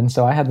at 7,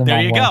 so I had them. There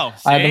you go.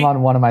 I had them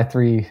on one of my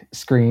 3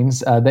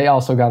 screens. They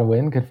also got a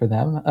win. Good for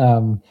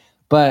them.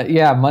 But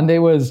yeah, Monday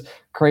was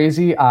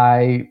crazy.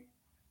 I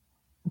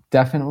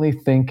definitely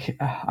think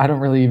I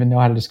don't really even know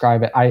how to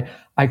describe it.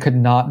 I could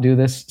not do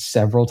this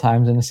several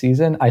times in a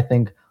season. I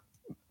think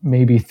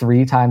maybe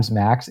 3 times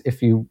max.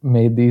 If you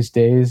made these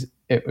days,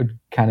 it would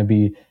kind of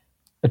be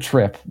a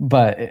trip.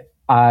 But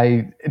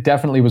I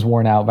definitely was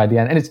worn out by the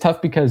end, and it's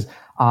tough because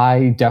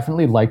I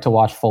definitely like to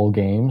watch full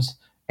games,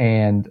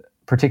 and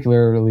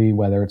particularly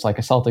whether it's like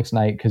a Celtics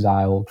night, because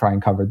I'll try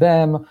and cover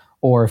them,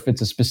 or if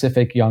it's a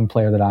specific young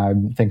player that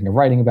I'm thinking of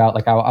writing about,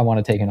 like I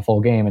want to take in a full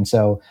game. And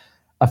so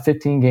a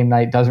 15-game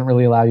night doesn't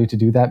really allow you to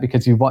do that,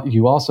 because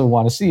you also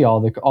want to see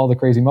all the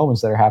crazy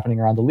moments that are happening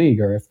around the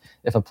league, or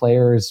if a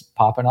player is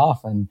popping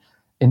off and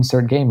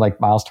insert game, like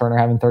Miles Turner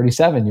having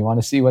 37, you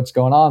want to see what's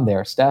going on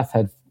there. Steph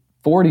had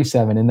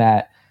 47 in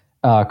that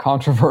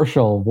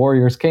controversial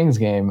Warriors-Kings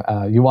game.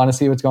 You want to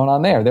see what's going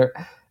on there.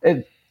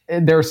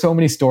 There are so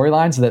many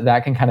storylines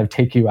that can kind of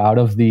take you out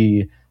of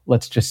the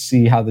let's just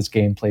see how this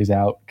game plays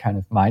out kind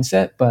of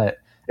mindset. But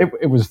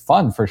it was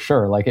fun for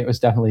sure. Like, it was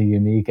definitely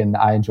unique, and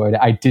I enjoyed it.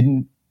 I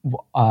did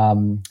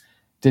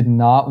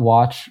not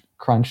watch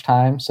Crunch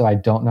Time, so I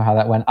don't know how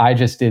that went. I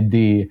just did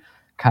the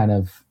kind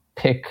of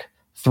pick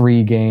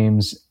 3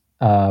 games,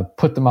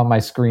 put them on my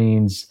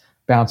screens,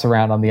 bounce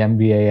around on the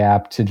NBA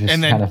app to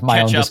just kind of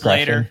my own discretion.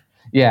 Later.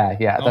 Yeah.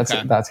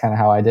 Okay. That's kind of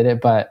how I did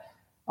it. But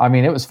I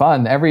mean, it was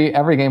fun.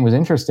 Every game was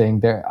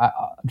interesting. I'm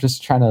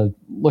just trying to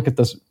look at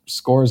the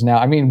scores now.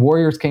 I mean,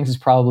 Warriors Kings is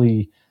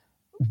probably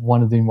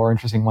one of the more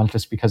interesting ones,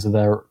 just because of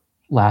the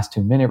last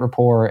 2-minute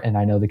report. And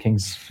I know the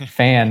Kings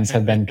fans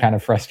have been kind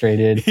of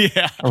frustrated,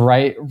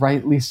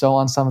 rightly so,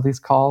 on some of these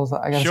calls.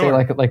 I gotta say,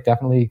 like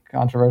definitely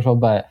controversial,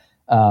 but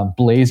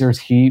Blazers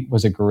Heat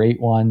was a great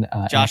one.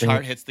 Josh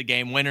Hart hits the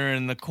game winner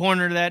in the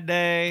corner that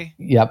day.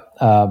 Yep.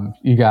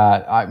 You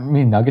got,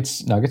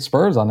 Nuggets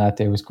Spurs on that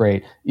day was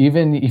great.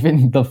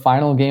 Even the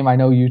final game, I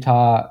know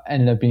Utah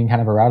ended up being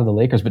kind of a rout of the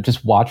Lakers, but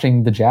just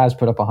watching the Jazz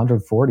put up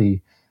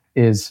 140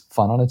 is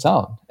fun on its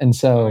own. And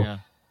so,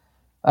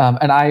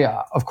 and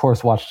I, of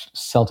course, watched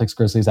Celtics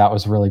Grizzlies. That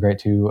was really great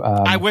too.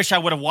 I wish I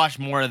would have watched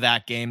more of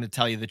that game, to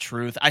tell you the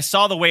truth. I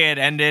saw the way it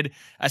ended.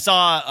 I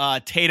saw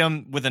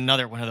Tatum with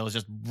another one of those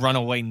just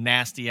runaway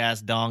nasty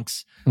ass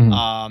dunks.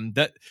 Mm-hmm.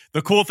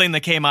 The cool thing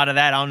that came out of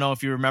that, I don't know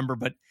if you remember,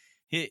 but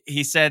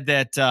he said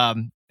that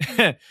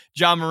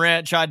John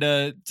Morant tried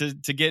to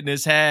get in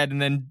his head,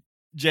 and then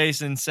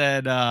Jason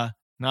said,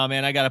 No,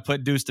 man, I got to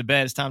put Deuce to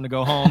bed. It's time to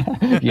go home.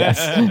 Yes.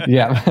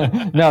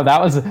 Yeah. No,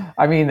 that was,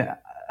 I mean,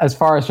 as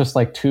far as just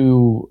like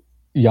two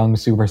young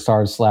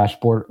superstars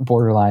 /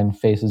 borderline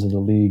faces of the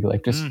league,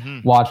 like just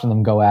watching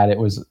them go at it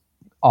was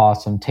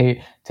awesome.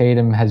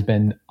 Tatum has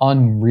been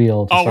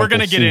unreal. We're going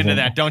to get into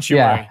that. Don't you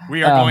worry.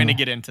 We are going to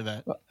get into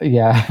that.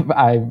 Yeah,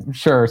 I'm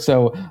sure.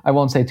 So I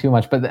won't say too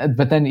much,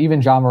 but then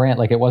even Ja Morant,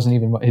 like it wasn't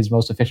even his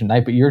most efficient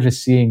night, but you're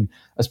just seeing,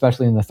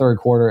 especially in the third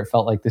quarter, it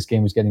felt like this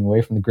game was getting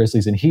away from the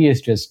Grizzlies, and he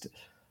is just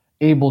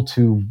able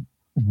to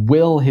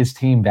will his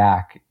team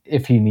back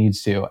if he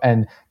needs to.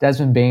 And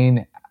Desmond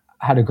Bane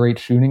had a great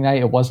shooting night.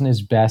 It wasn't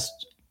his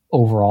best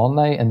overall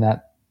night, and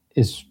that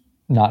is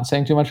not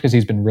saying too much because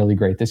he's been really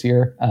great this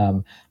year.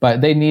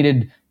 But they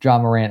needed Ja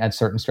Morant at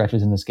certain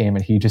stretches in this game,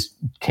 and he just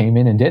came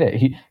in and did it.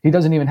 He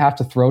doesn't even have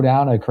to throw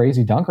down a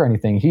crazy dunk or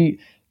anything. He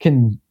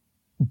can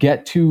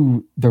get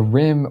to the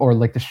rim or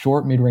like the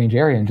short mid-range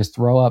area and just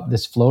throw up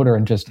this floater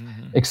and just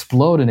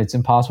explode, and it's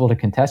impossible to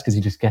contest because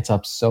he just gets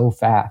up so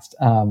fast.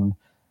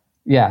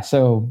 Yeah,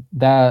 so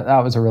that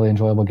was a really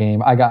enjoyable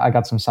game. I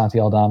got some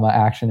Santi Aldama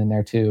action in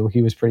there too.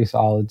 He was pretty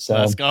solid. So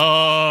let's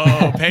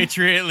go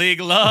Patriot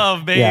League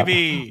love, baby.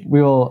 Yeah,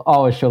 we will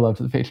always show love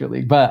to the Patriot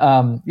League. But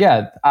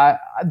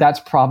that's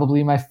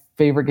probably my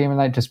favorite game of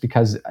the night, just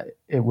because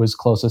it was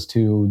closest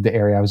to the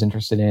area I was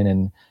interested in,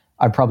 and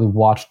I probably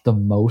watched the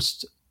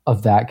most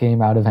of that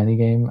game out of any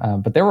game.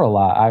 But there were a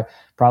lot.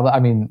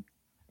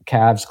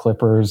 Cavs,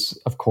 Clippers,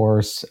 of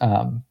course.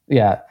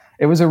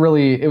 It was a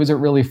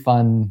really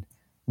fun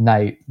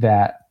night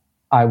that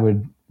I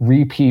would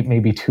repeat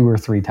maybe 2 or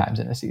 3 times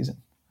in a season.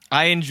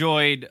 I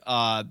enjoyed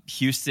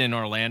Houston,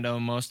 Orlando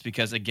most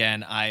because,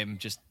 again, I'm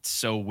just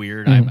so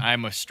weird.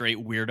 I'm a straight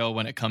weirdo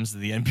when it comes to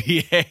the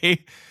NBA.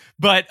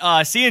 But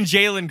seeing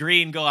Jalen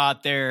Green go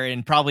out there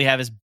and probably have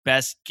his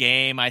best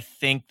game, I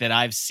think, that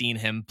I've seen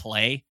him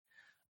play.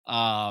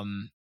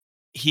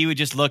 He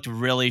just looked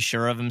really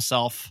sure of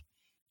himself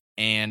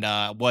and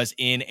was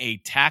in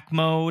attack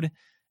mode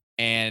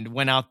and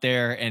went out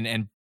there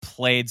and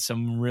played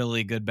some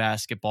really good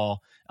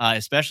basketball,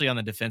 especially on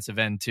the defensive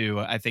end too.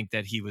 I think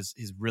that he's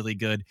really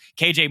good.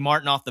 KJ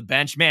Martin off the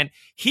bench, man.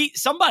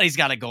 Somebody's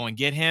got to go and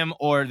get him,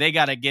 or they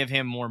got to give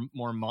him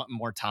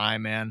more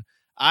time, man.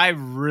 I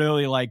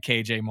really like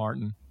KJ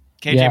Martin.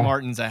 KJ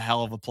Martin's a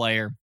hell of a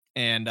player,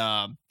 and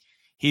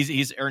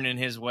he's earning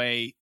his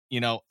way,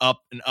 up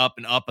and up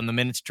and up on the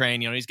minutes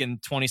train. He's getting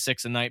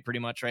 26 a night pretty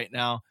much right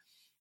now.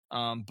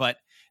 But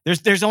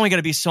there's only going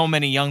to be so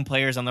many young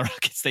players on the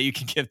Rockets that you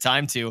can give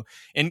time to.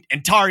 And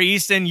Tari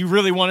Eason, you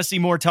really want to see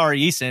more Tari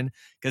Eason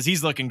because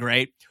he's looking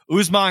great.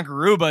 Usman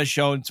Garuba has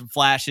shown some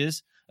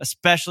flashes,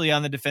 especially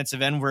on the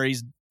defensive end where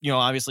he's,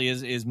 obviously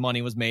his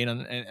money was made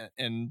on,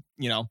 and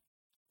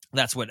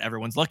that's what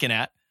everyone's looking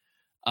at.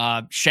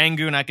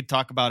 Şengün, I could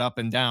talk about up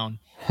and down,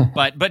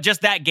 but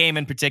just that game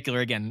in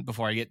particular, again,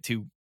 before I get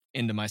too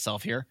into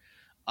myself here,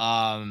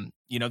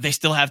 they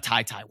still have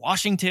Ty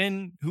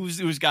Washington,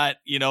 who's got,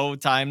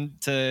 time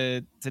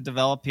to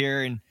develop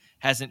here and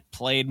hasn't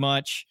played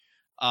much.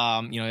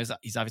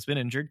 He's obviously been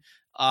injured.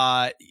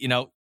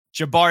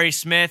 Jabari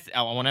Smith,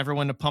 I want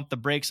everyone to pump the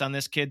brakes on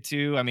this kid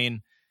too. I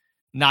mean,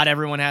 not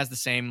everyone has the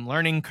same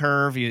learning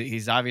curve.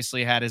 He's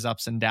obviously had his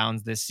ups and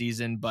downs this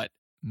season, but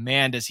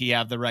man, does he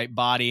have the right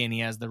body and he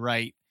has the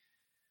right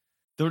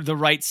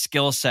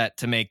skill set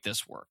to make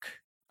this work.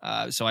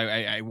 So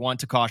I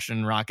want to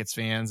caution Rockets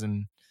fans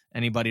and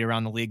anybody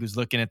around the league who's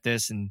looking at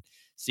this and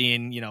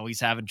seeing,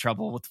 he's having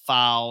trouble with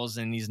fouls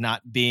and he's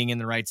not being in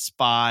the right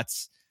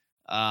spots.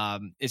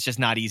 It's just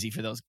not easy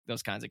for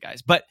those kinds of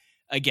guys. But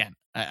again,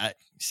 I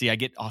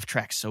get off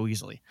track so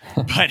easily.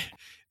 But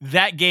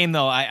that game,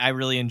 though, I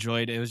really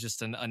enjoyed. It was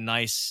just a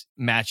nice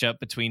matchup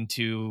between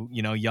two,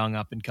 young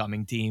up and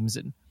coming teams,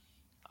 and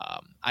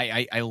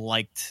I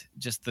liked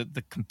just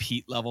the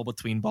compete level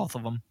between both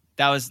of them.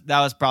 That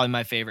was probably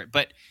my favorite.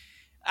 But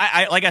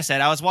I like I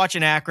said, I was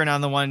watching Akron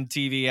on the one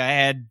TV. I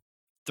had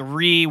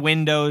 3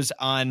 windows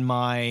on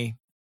my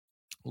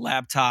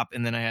laptop,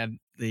 and then I had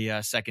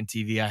the second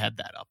TV. I had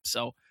that up.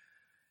 So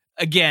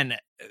again,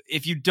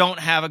 if you don't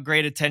have a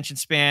great attention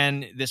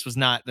span, this was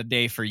not the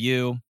day for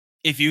you.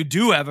 If you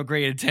do have a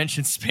great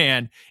attention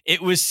span,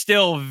 it was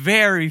still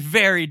very,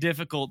 very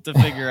difficult to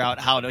figure out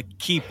how to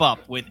keep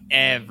up with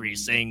every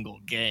single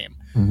game.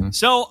 Mm-hmm.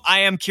 So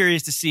I am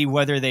curious to see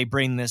whether they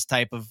bring this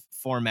type of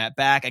format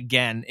back.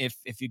 Again, if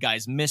you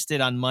guys missed it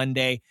on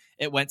Monday,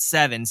 it went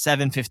 7,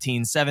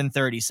 7:15,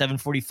 7:30,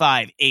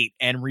 7:45, 8,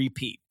 and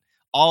repeat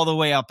all the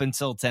way up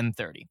until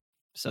 10:30.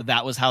 So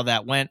that was how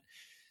that went.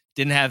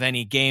 Didn't have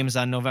any games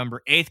on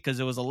November 8th because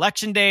it was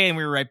election day, and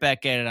we were right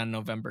back at it on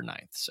November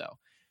 9th. So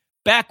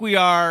back we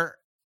are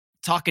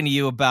talking to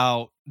you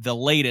about the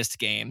latest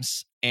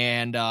games.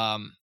 And,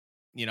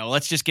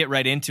 let's just get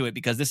right into it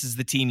because this is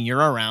the team you're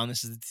around.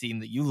 This is the team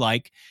that you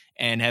like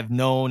and have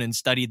known and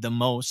studied the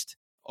most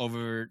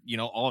over,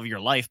 all of your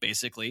life,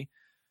 basically.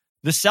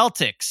 The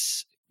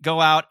Celtics go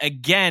out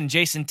again.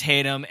 Jason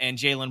Tatum and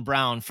Jaylen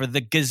Brown for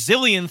the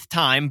gazillionth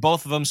time.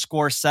 Both of them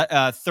score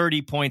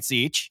 30 points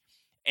each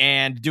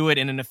and do it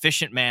in an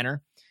efficient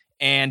manner.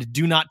 and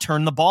do not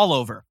turn the ball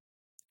over,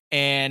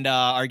 and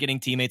are getting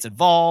teammates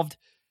involved.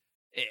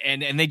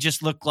 And they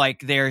just look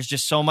like there's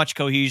just so much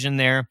cohesion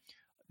there.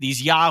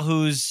 These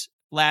Yahoos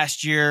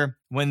last year,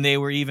 when they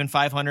were even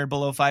 500,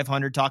 below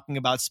 500, talking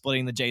about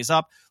splitting the Jays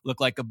up,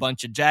 look like a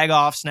bunch of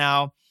Jagoffs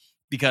now,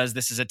 because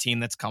this is a team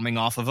that's coming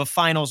off of a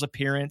finals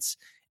appearance.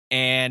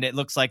 And it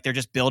looks like they're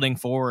just building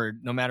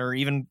forward, no matter,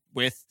 even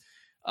with,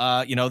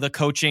 the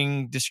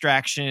coaching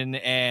distraction,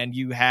 and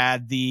you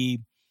had the,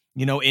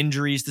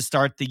 injuries to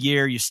start the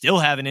year. You still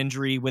have an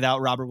injury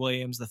without Robert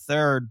Williams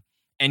III.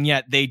 And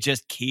yet they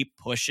just keep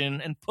pushing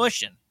and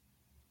pushing.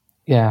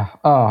 Yeah.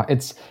 Oh,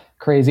 it's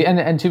crazy.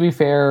 And to be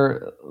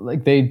fair,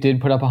 like, they did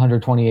put up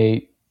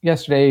 128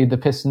 yesterday. The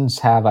Pistons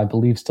have, I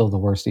believe, still the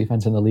worst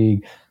defense in the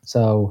league.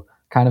 So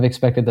kind of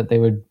expected that they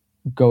would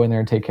go in there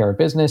and take care of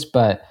business.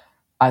 But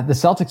the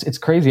Celtics, it's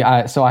crazy.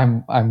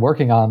 I'm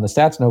working on the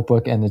stats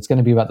notebook, and it's going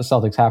to be about the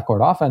Celtics half court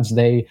offense.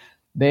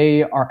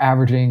 They are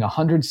averaging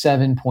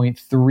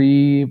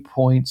 107.3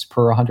 points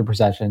per 100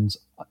 possessions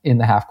in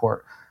the half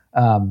court.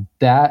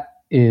 That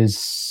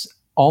is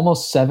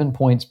almost 7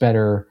 points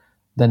better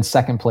than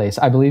second place.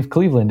 I believe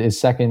Cleveland is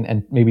second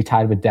and maybe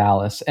tied with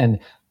Dallas. And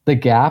the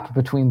gap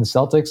between the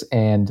Celtics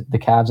and the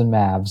Cavs and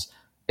Mavs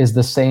is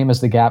the same as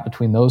the gap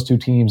between those two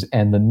teams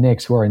and the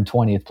Knicks, who are in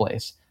 20th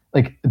place.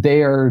 Like,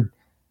 they are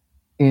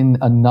in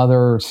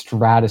another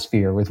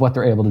stratosphere with what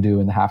they're able to do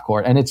in the half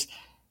court. And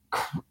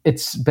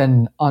it's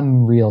been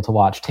unreal to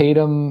watch.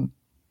 Tatum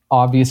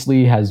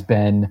obviously has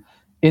been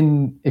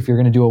if you're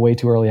going to do a way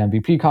too early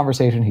MVP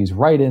conversation, he's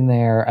right in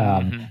there.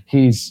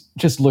 He's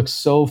just looks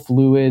so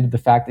fluid. The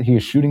fact that he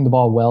is shooting the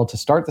ball well to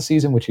start the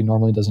season, which he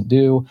normally doesn't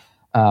do.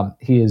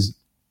 He is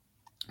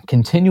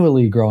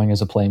continually growing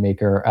as a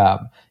playmaker.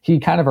 He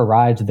kind of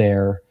arrived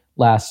there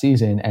last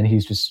season, and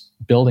he's just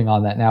building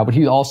on that now. But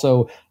he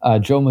also,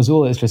 Joe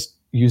Mazzulla is just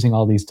using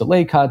all these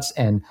delay cuts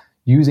and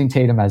using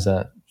Tatum as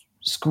a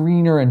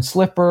screener and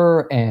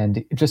slipper,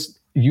 and just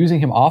using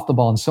him off the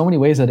ball in so many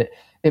ways that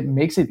it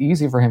makes it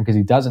easy for him, because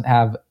he doesn't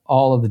have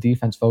all of the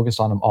defense focused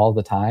on him all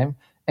the time.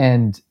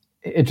 And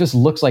it just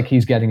looks like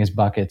he's getting his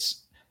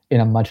buckets in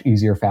a much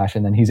easier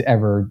fashion than he's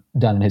ever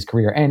done in his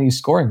career. And he's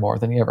scoring more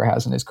than he ever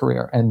has in his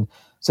career. And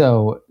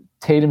so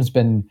Tatum's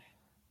been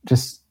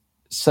just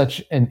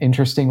such an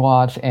interesting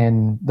watch.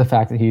 And the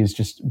fact that he's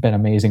just been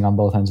amazing on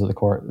both ends of the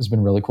court has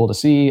been really cool to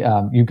see.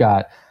 You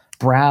got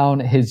Brown.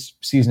 His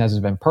season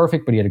hasn't been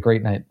perfect, but he had a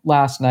great night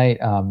last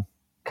night.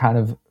 Kind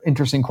of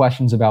interesting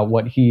questions about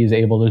what he is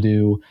able to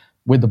do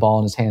with the ball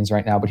in his hands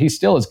right now, but he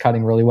still is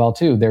cutting really well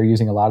too. They're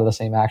using a lot of the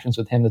same actions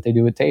with him that they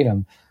do with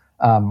Tatum.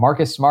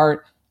 Marcus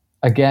Smart,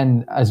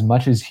 again, as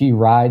much as he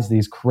rides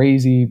these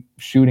crazy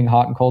shooting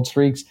hot and cold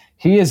streaks,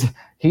 he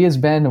has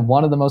been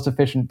one of the most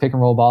efficient pick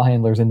and roll ball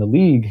handlers in the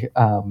league.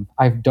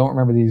 I don't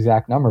remember the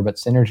exact number, but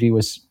Synergy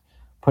was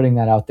putting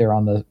that out there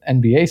on the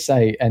NBA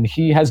site, and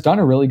he has done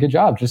a really good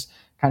job just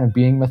kind of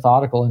being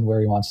methodical in where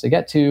he wants to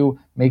get to,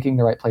 making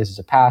the right plays as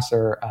a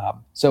passer.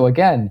 So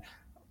again,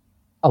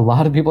 a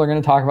lot of people are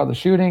going to talk about the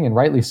shooting, and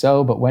rightly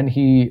so, but when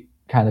he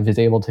kind of is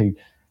able to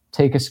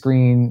take a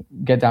screen,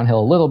 get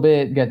downhill a little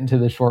bit, get into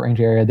the short range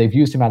area, they've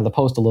used him out of the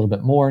post a little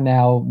bit more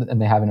now than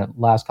they have in the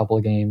last couple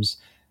of games.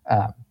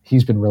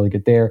 He's been really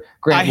good there.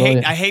 I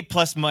hate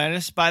plus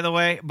minus, by the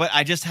way, but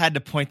I just had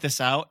to point this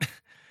out.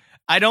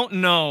 I don't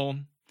know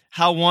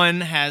how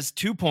one has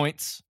 2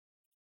 points,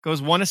 goes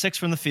 1 of 6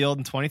 from the field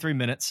in 23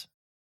 minutes,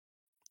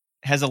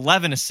 has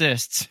 11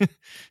 assists,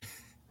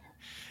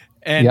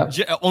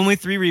 and only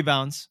 3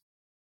 rebounds,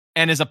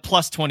 and is a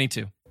plus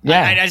 22.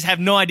 Yeah. I just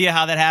have no idea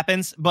how that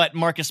happens, but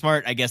Marcus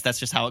Smart, I guess that's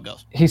just how it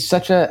goes. He's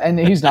and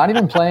he's not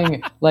even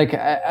playing, like,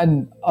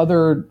 and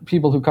other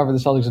people who cover the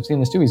Celtics have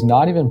seen this too, he's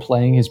not even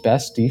playing his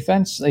best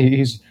defense.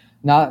 He's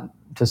not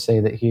to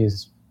say that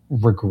he's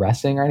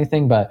regressing or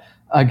anything, but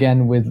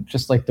again, with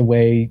just like the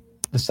way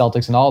the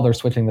Celtics and all their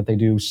switching that they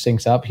do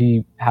syncs up,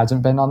 he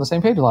hasn't been on the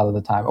same page a lot of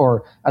the time,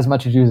 or as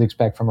much as you would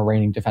expect from a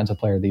reigning defensive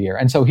player of the year.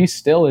 And so he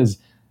still is,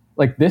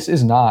 like, this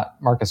is not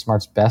Marcus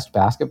Smart's best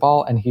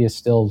basketball, and he is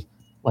still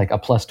like a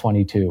plus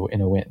 22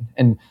 in a win.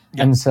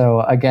 And so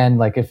again,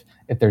 like,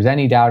 if there's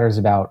any doubters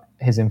about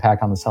his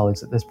impact on the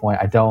Celtics at this point,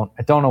 I don't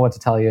know what to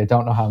tell you. I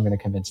don't know how I'm going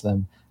to convince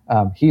them.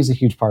 He's a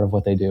huge part of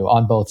what they do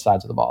on both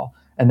sides of the ball.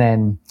 And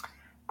then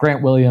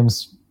Grant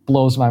Williams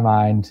blows my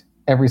mind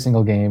every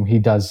single game. He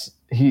does.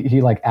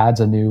 He like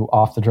adds a new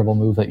off the dribble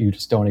move that you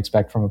just don't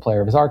expect from a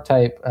player of his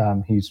archetype.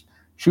 He's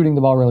shooting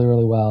the ball really,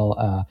 really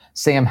well.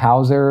 Sam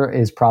Hauser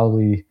is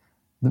probably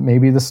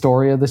maybe the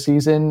story of the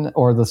season,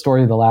 or the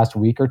story of the last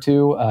week or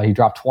two. He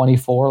dropped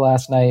 24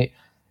 last night.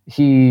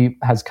 He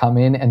has come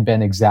in and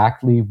been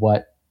exactly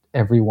what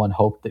everyone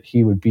hoped that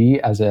he would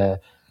be, as a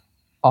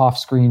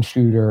off-screen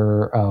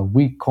shooter, a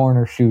weak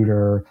corner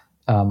shooter,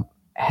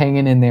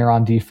 hanging in there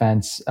on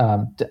defense.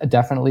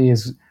 Definitely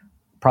is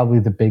probably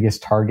the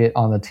biggest target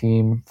on the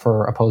team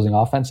for opposing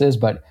offenses,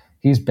 but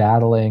he's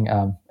battling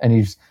and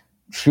he's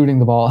shooting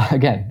the ball,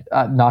 again,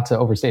 not to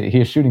overstate it,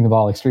 he is shooting the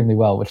ball extremely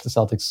well, which the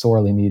Celtics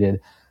sorely needed.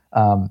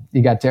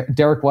 You got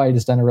Derek White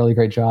has done a really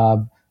great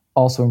job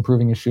also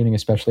improving his shooting,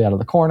 especially out of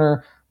the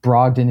corner.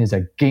 Brogdon is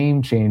a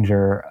game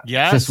changer.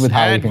 Yes, just with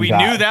how and he can we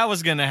drive. knew that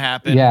was going to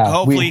happen. Yeah,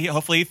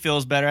 hopefully he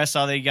feels better. I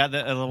saw that he got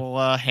a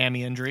little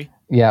hammy injury.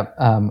 Yeah,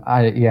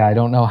 I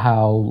don't know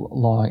how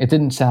long. It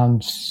didn't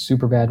sound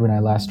super bad when I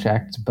last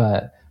checked,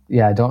 but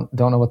yeah, I don't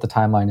know what the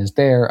timeline is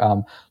there.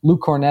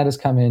 Luke Cornett has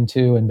come in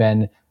too and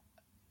been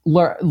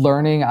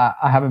learning. I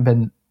haven't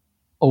been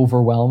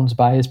overwhelmed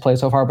by his play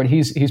so far, but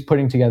he's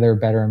putting together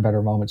better and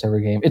better moments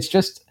every game. It's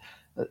just,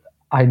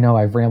 I know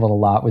I've rambled a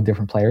lot with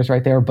different players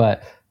right there,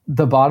 but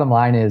the bottom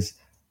line is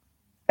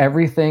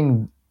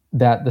everything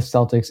that the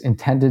Celtics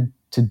intended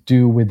to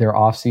do with their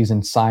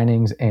offseason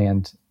signings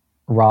and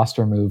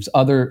roster moves,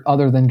 other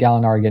than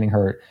Gallinari getting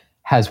hurt,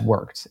 has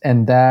worked.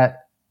 And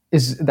that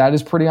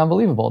is pretty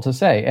unbelievable to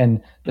say.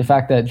 And the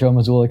fact that Joe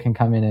Mazzulla can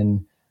come in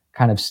and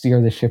kind of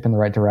steer the ship in the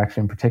right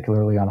direction,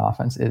 particularly on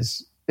offense,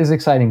 is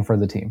exciting for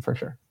the team for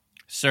sure.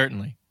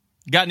 Certainly.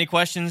 Got any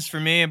questions for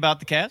me about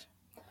the Cavs?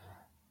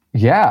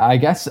 Yeah, I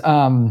guess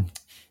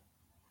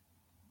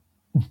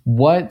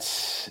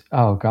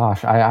oh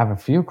gosh, I have a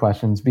few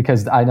questions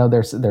because I know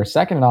they're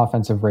second in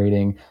offensive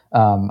rating.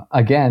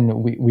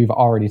 Again, we've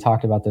already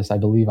talked about this, I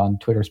believe, on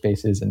Twitter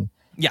Spaces and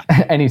yeah,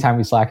 anytime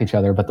we Slack each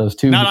other. But those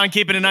two, not on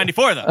Keeping It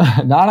 94 though,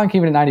 not on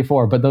Keeping It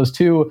 94. But those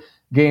two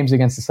games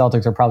against the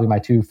Celtics are probably my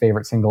two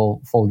favorite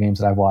single full games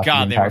that I've watched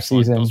the entire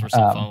season. Those were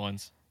some fun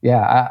ones.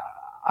 Yeah,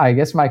 I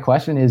guess my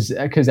question is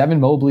because Evan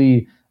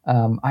Mobley,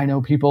 I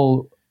know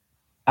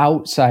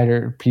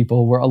outsider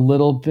people were a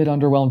little bit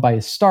underwhelmed by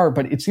his start,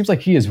 but it seems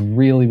like he has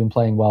really been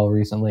playing well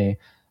recently.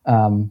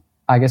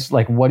 I guess,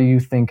 like, what do you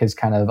think has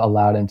kind of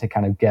allowed him to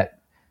kind of get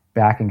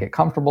back and get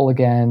comfortable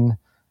again?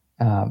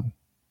 I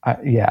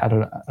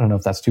don't know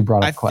if that's too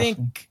broad of a question. I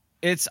think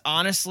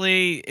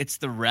it's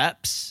the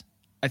reps.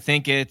 I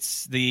think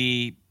it's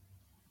the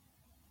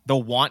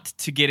want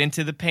to get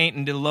into the paint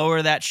and to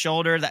lower that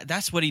shoulder.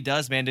 That's what he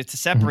does, man, to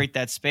separate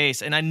that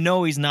space. And I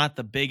know he's not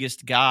the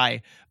biggest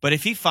guy, but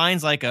if he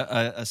finds like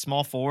a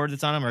small forward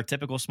that's on him, or a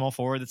typical small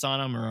forward that's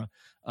on him, or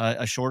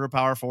a shorter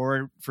power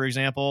forward, for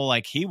example,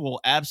 like, he will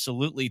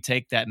absolutely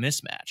take that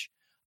mismatch.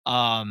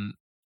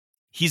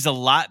 He's a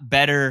lot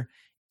better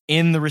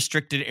in the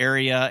restricted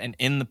area and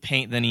in the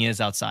paint than he is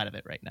outside of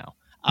it right now.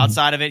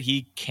 Outside of it,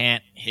 he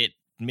can't hit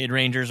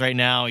mid-rangers right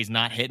now. He's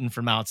not hitting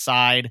from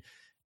outside.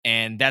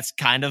 And that's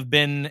kind of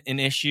been an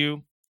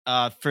issue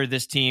for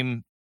this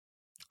team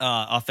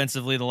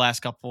offensively the last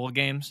couple of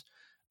games.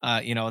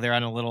 They're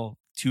on a little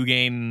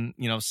 2-game,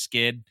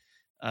 skid.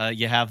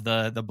 You have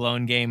the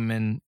blown game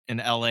in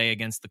LA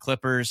against the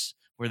Clippers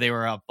where they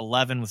were up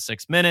 11 with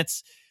 6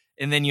 minutes.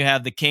 And then you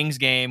have the Kings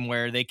game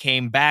where they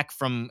came back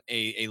from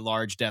a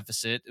large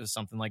deficit. It was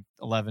something like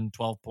 11,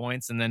 12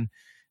 points. And then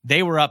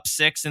they were up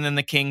 6, and then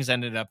the Kings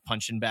ended up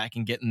punching back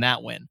and getting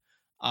that win.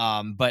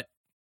 But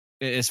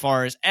as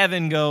far as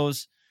Evan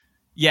goes,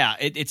 yeah,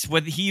 it's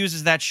when he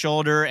uses that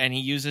shoulder and he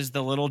uses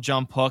the little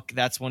jump hook,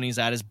 that's when he's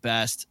at his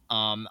best.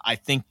 I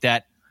think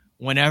that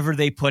whenever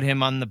they put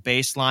him on the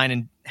baseline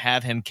and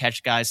have him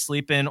catch guys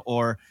sleeping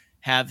or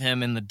have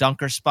him in the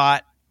dunker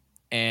spot,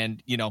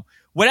 and,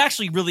 what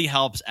actually really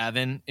helps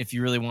Evan, if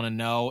you really want to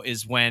know,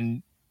 is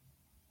when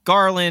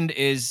Garland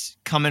is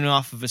coming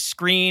off of a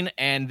screen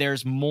and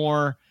there's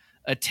more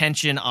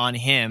attention on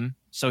him,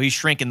 so he's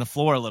shrinking the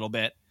floor a little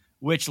bit,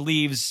 which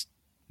leaves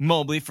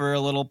Mobley for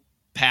a little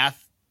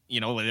path,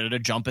 whether to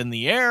jump in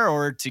the air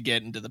or to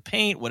get into the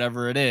paint,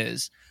 whatever it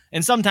is.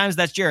 And sometimes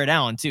that's Jarrett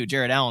Allen too.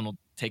 Jarrett Allen will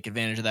take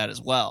advantage of that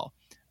as well.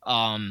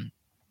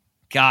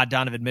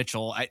 Donovan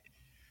Mitchell,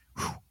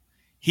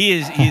 he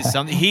is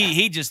something.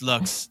 He just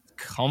looks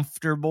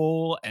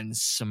comfortable and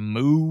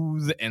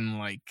smooth, and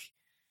like,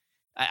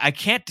 I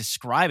can't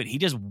describe it. He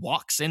just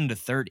walks into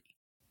 30.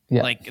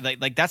 Yeah.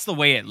 Like that's the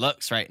way it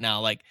looks right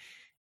now. Like,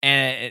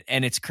 and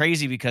it's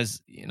crazy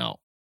because,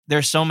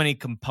 there's so many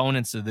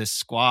components of this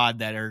squad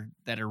that are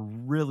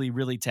really,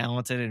 really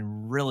talented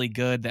and really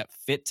good that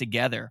fit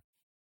together.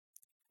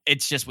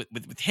 It's just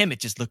with him, it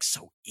just looks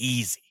so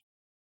easy.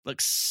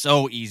 Looks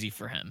so easy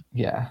for him.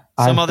 Yeah.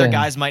 Some other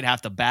guys might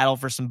have to battle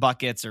for some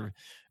buckets or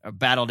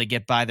battle to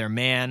get by their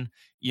man.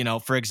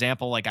 For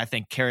example, like, I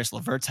think Karis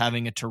LeVert's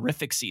having a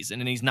terrific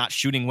season and he's not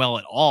shooting well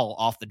at all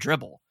off the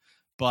dribble,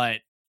 but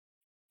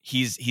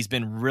he's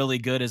been really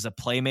good as a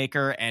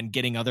playmaker and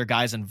getting other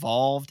guys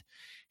involved.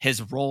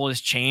 His role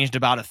has changed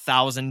about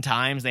 1,000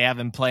 times. They have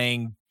him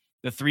playing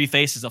the 3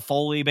 faces of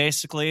Foley,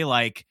 basically.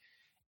 Like,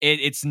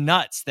 it's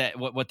nuts that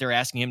what they're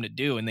asking him to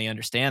do, and they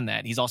understand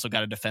that. He's also got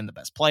to defend the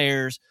best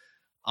players.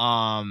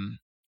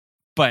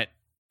 But,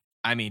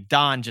 I mean,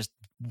 Don just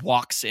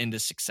walks into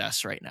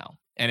success right now,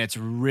 and it's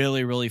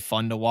really, really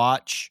fun to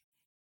watch.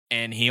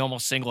 And he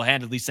almost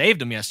single-handedly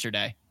saved him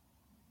yesterday.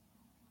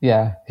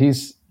 Yeah,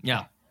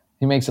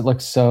 he makes it look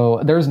so.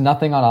 There's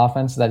nothing on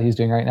offense that he's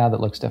doing right now that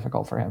looks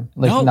difficult for him.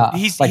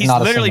 He's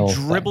literally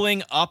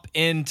dribbling up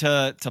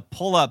into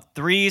pull up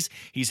threes.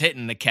 He's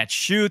hitting the catch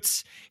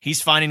shoots.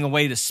 He's finding a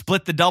way to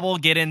split the double,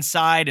 get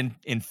inside,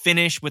 and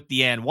finish with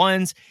the and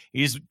ones.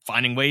 He's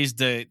finding ways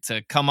to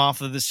come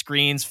off of the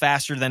screens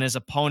faster than his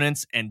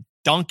opponents and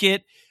dunk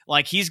it.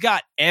 Like, he's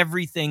got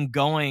everything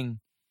going.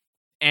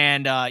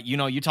 And,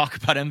 you talk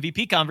about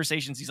MVP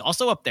conversations. He's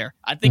also up there.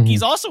 I think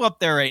he's also up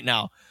there right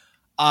now.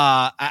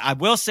 I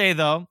will say,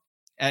 though,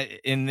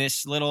 in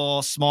this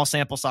little small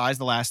sample size,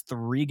 the last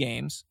 3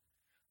 games,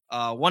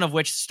 one of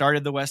which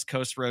started the West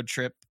Coast road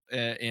trip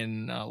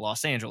in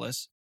Los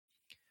Angeles,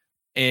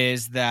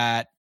 is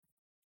that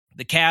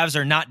the Cavs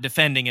are not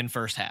defending in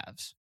first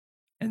halves.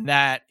 And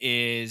that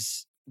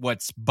is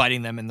what's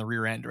biting them in the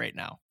rear end right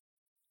now.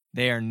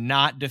 They are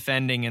not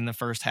defending in the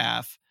first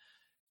half.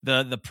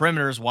 The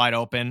perimeter is wide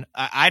open.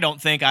 I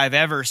don't think I've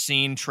ever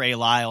seen Trey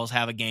Lyles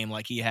have a game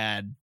like he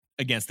had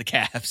against the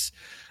Cavs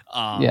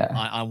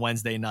on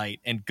Wednesday night.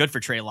 And good for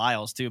Trey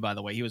Lyles, too, by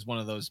the way. He was one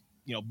of those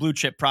blue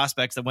chip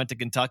prospects that went to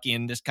Kentucky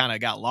and just kind of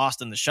got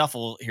lost in the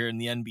shuffle here in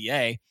the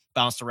NBA,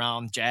 bounced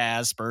around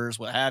Jazz, Spurs,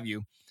 what have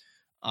you.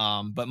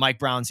 But Mike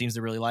Brown seems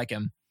to really like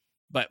him.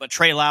 But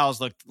Trey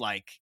Lyles looked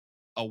like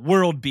a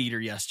world beater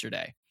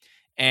yesterday.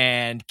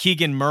 And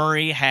Keegan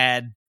Murray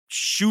had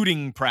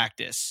shooting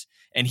practice,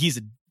 and he's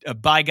a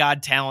by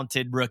God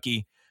talented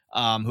rookie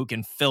who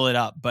can fill it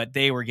up. But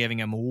they were giving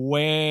him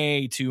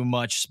way too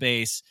much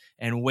space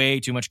and way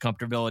too much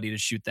comfortability to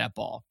shoot that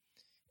ball.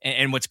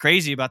 And what's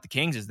crazy about the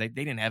Kings is they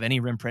didn't have any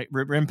rim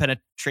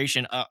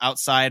penetration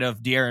outside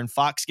of De'Aaron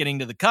Fox getting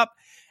to the cup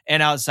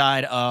and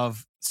outside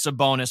of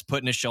Sabonis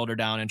putting his shoulder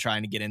down and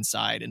trying to get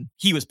inside. And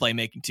he was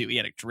playmaking too. He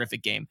had a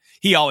terrific game.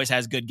 He always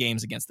has good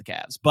games against the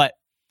Cavs. But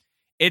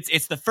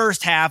it's the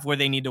first half where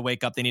they need to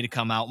wake up. They need to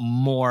come out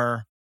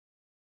more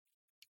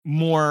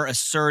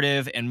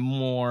assertive and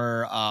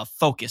more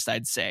focused,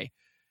 I'd say.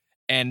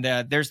 And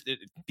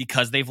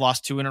because they've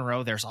lost 2 in a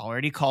row, there's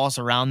already calls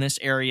around this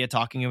area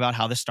talking about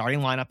how the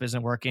starting lineup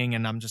isn't working.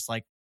 And I'm just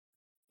like,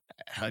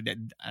 I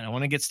don't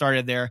want to get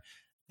started there.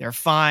 They're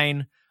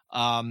fine.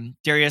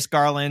 Darius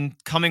Garland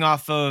coming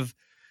off of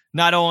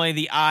not only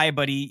the eye,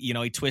 but he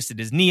twisted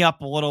his knee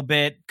up a little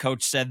bit.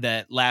 Coach said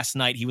that last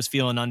night he was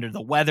feeling under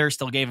the weather,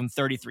 still gave him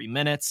 33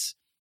 minutes.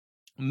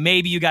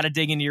 Maybe you got to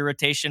dig into your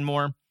rotation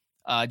more.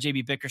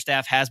 JB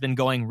Bickerstaff has been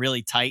going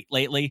really tight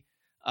lately,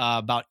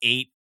 about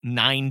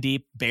 8-9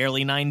 deep,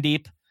 barely 9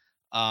 deep.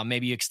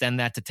 Maybe you extend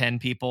that to 10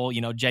 people.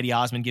 Jetty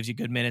Osman gives you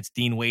good minutes.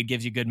 Dean Wade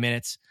gives you good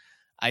minutes.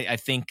 I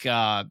think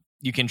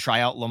you can try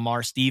out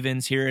Lamar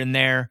Stevens here and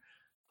there.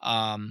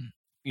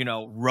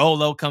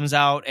 Rolo comes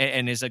out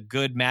and is a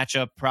good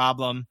matchup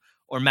problem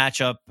or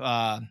matchup,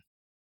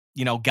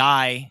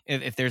 guy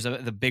if there's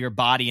the bigger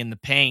body in the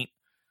paint.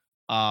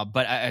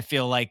 But I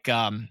feel like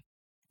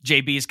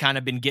JB's kind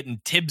of been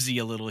getting tipsy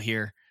a little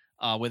here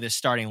with his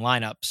starting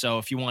lineup. So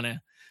if you want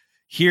to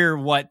hear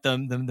what the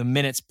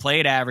minutes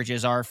played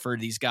averages are for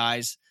these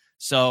guys.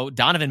 So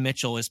Donovan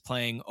Mitchell is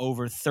playing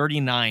over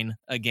 39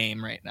 a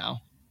game right now,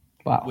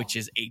 which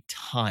is a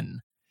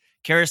ton.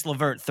 Karis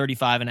LeVert,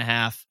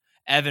 35.5.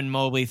 Evan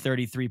Mobley,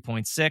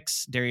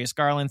 33.6. Darius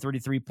Garland,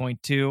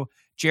 33.2.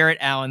 Jarrett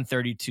Allen,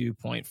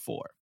 32.4.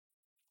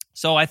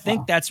 So I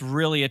think that's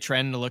really a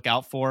trend to look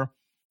out for.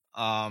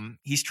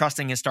 He's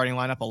trusting his starting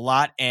lineup a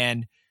lot,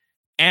 and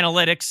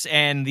analytics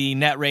and the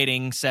net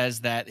rating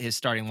says that his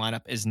starting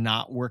lineup is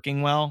not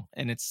working well.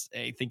 And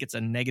I think it's a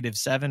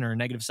 -7 or a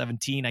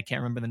 -17. I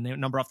can't remember the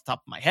number off the top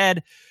of my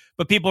head,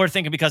 but people are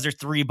thinking because there's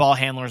 3 ball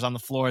handlers on the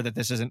floor that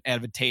this isn't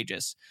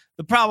advantageous.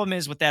 The problem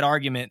is with that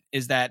argument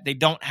is that they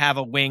don't have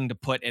a wing to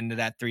put into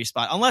that 3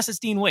 spot, unless it's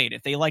Dean Wade.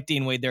 If they like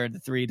Dean Wade there at the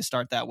 3 to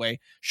start that way,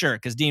 sure.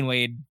 Cause Dean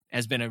Wade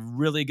has been a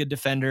really good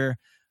defender,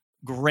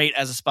 great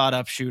as a spot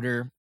up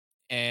shooter,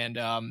 and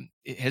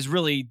has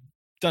really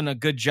done a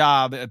good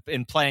job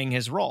in playing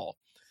his role.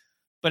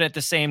 But at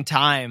the same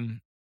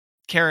time,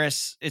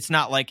 Karis, it's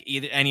not like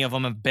any of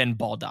them have been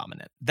ball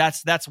dominant.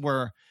 That's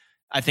where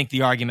I think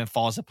the argument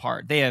falls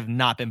apart. They have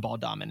not been ball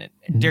dominant.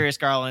 Mm-hmm. Darius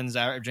Garland's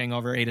averaging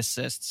over 8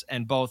 assists,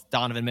 and both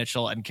Donovan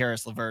Mitchell and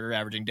Karis LeVert are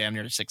averaging damn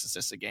near 6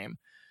 assists a game.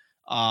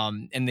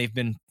 And they've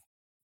been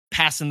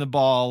passing the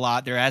ball a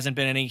lot. There hasn't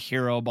been any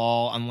hero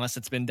ball unless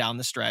it's been down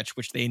the stretch,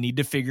 which they need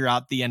to figure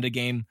out the end of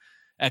game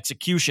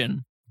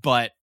execution.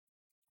 But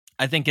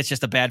I think it's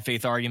just a bad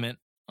faith argument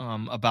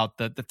about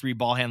the 3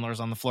 ball handlers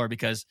on the floor,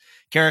 because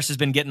Karis has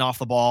been getting off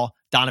the ball,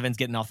 Donovan's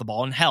getting off the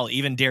ball, and hell,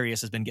 even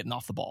Darius has been getting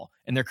off the ball,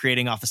 and they're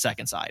creating off the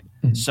second side.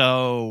 Mm-hmm.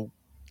 So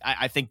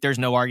I think there's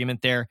no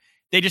argument there.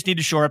 They just need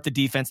to shore up the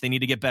defense. They need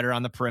to get better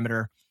on the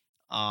perimeter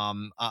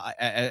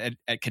at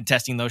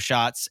contesting those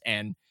shots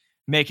and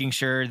making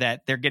sure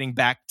that they're getting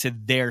back to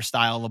their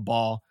style of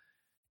ball.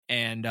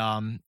 And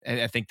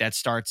I think that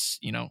starts,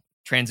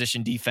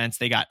 transition defense.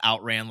 They got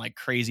outran like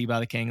crazy by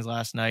the Kings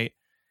last night.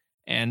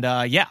 And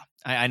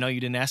I know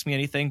you didn't ask me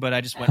anything, but I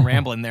just went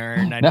rambling there,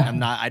 and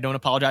I don't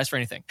apologize for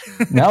anything.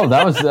 No,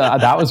 that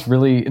was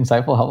really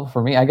insightful, helpful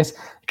for me, I guess,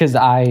 because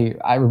I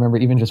remember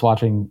even just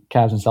watching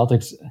Cavs and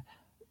Celtics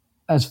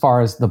as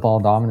far as the ball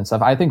dominant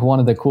stuff. I think one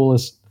of the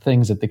coolest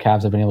things that the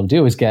Cavs have been able to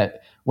do is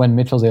get when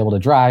Mitchell's able to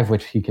drive,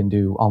 which he can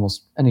do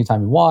almost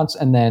anytime he wants.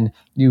 And then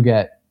you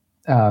get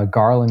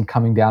Garland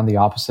coming down the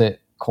opposite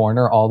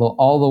corner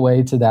all the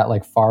way to that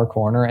like far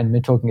corner, and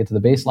Mitchell can get to the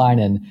baseline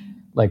and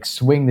like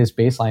swing this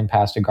baseline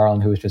pass to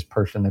Garland, who is just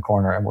perched in the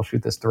corner, and we'll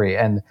shoot this three.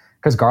 And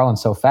because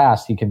Garland's so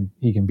fast, he can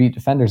beat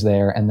defenders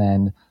there. And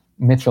then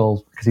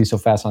Mitchell, because he's so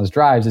fast on his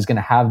drives, is going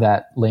to have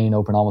that lane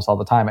open almost all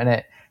the time.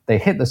 And they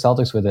hit the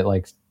Celtics with it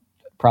like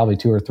probably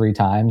 2 or 3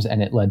 times,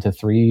 and it led to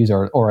threes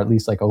or at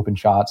least like open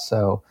shots.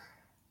 So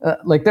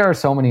like there are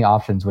so many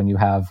options when you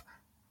have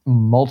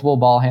multiple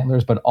ball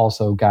handlers, but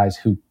also guys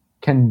who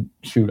can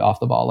shoot off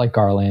the ball, like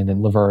Garland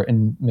and LeVert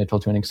and Mitchell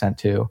to an extent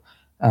too.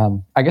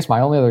 I guess my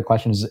only other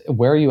question is,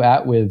 where are you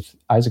at with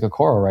Isaac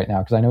Okoro right now?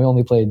 Because I know he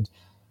only played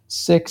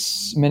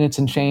 6 minutes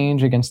and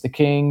change against the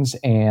Kings,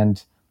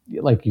 and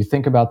like you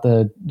think about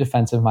the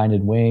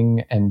defensive-minded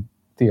wing, and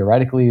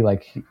theoretically,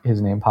 like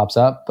his name pops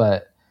up,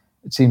 but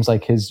it seems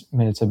like his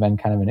minutes have been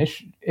kind of an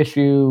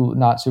issue,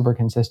 not super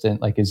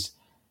consistent. Like is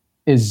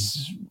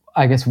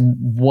I guess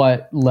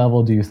what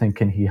level do you think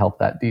can he help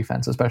that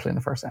defense, especially in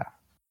the first half?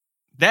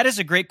 That is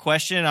a great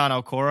question on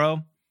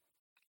Okoro.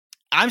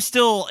 I am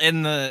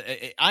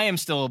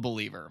still a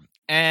believer.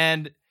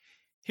 And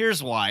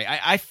here's why.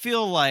 I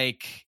feel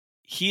like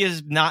he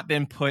has not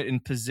been put in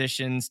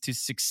positions to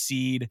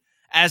succeed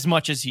as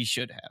much as he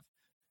should have.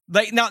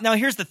 Like now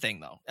here's the thing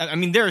though. I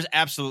mean, there's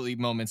absolutely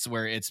moments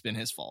where it's been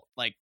his fault.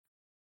 Like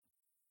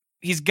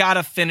he's got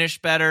to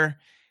finish better.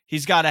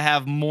 He's got to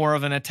have more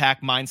of an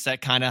attack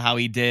mindset, kind of how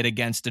he did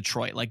against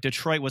Detroit. Like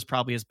Detroit was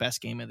probably his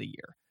best game of the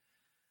year.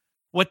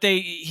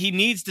 He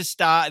needs to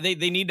stop. They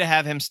need to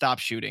have him stop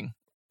shooting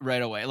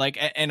right away. Like,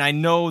 and I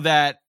know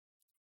that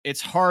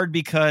it's hard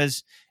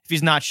because if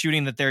he's not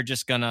shooting, that they're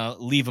just going to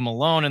leave him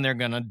alone and they're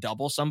going to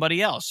double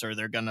somebody else, or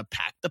they're going to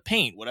pack the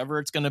paint, whatever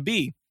it's going to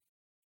be.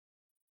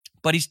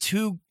 But he's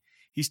too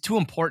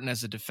important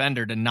as a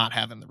defender to not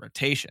have in the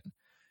rotation.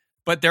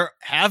 But there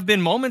have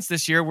been moments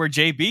this year where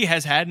JB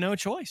has had no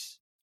choice.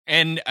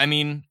 And I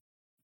mean,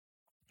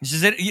 this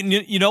is it.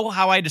 You know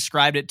how I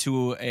described it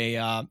to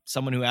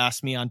someone who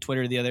asked me on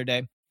Twitter the other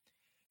day?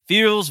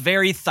 Feels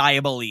very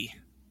Thibault-y.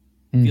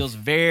 Feels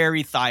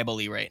very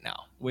Thibault-y right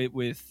now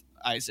with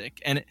Isaac.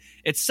 And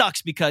it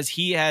sucks because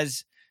he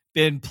has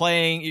been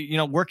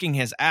playing, working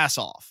his ass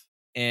off.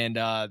 And,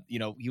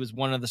 he was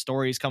one of the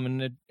stories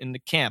coming into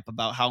camp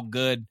about how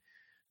good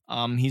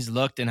he's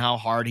looked and how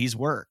hard he's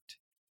worked.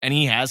 And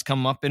he has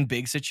come up in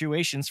big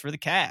situations for the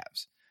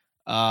Cavs.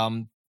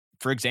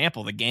 For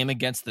example, the game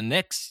against the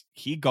Knicks,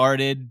 he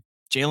guarded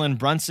Jalen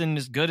Brunson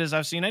as good as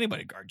I've seen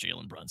anybody guard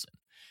Jalen Brunson.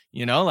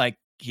 Like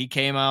he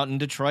came out in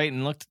Detroit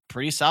and looked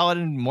pretty solid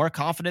and more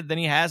confident than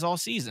he has all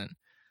season.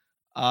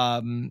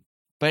 But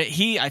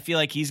I feel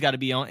like he's got to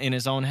be in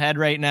his own head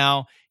right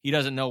now. He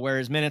doesn't know where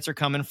his minutes are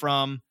coming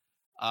from.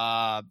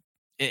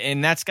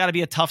 And that's got to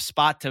be a tough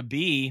spot to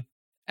be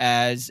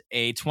as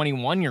a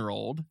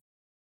 21-year-old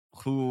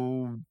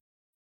who,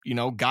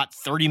 got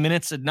 30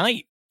 minutes a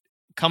night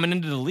coming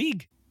into the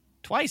league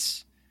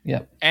twice.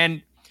 Yep.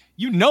 And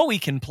he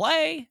can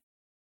play.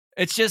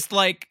 It's just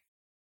like,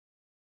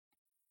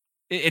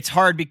 it's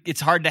hard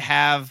to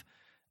have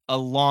a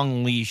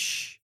long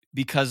leash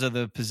because of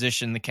the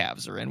position the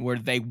Cavs are in, where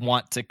they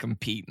want to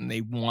compete and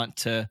they want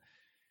to,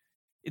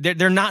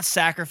 they're not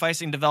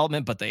sacrificing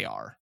development, but they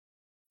are.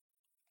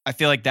 I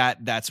feel like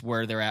that's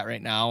where they're at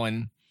right now.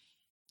 And,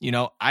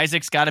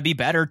 Isaac's got to be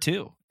better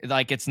too.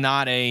 Like it's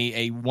not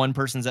a one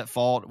person's at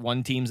fault,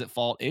 one team's at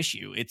fault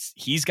issue.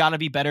 He's got to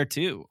be better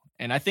too.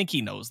 And I think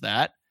he knows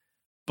that,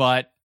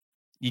 but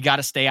you got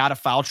to stay out of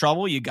foul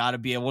trouble. You got to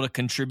be able to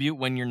contribute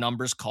when your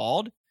number's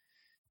called,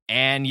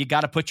 and you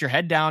got to put your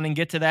head down and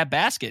get to that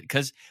basket.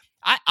 Cause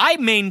I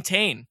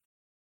maintain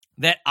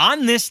that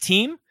on this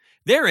team,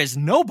 there is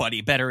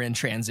nobody better in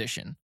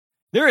transition.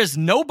 There is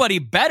nobody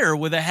better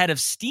with a head of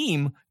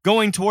steam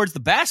going towards the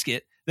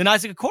basket than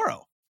Isaac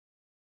Okoro.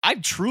 I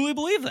truly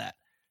believe that.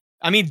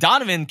 I mean,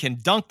 Donovan can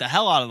dunk the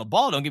hell out of the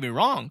ball, don't get me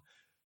wrong,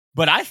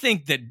 but I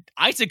think that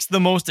Isaac's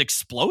the most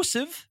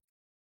explosive.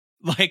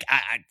 Like,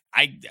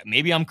 I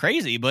maybe I'm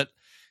crazy, but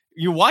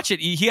you watch it,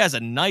 he has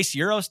a nice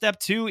Euro step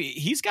too.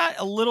 He's got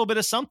a little bit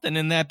of something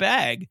in that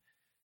bag.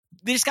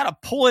 They just got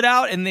to pull it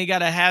out, and they got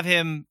to have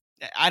him.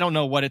 I don't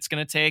know what it's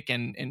going to take,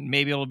 and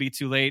maybe it'll be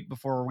too late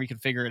before we can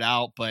figure it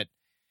out, but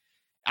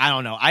I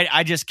don't know.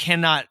 I just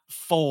cannot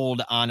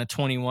fold on a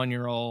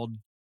 21-year-old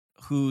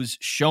who's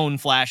shown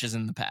flashes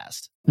in the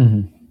past.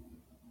 Mm-hmm.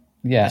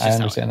 Yeah, I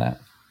understand that.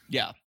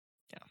 Yeah.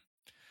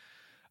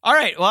 All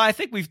right. Well, I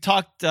think we've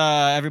talked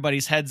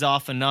everybody's heads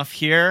off enough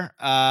here.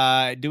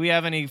 Do we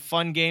have any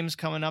fun games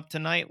coming up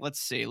tonight? Let's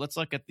see. Let's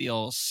look at the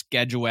old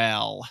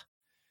schedule.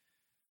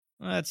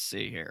 Let's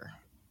see here.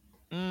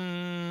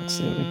 Let's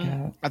see what we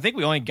got. I think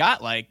we only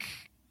got like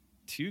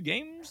 2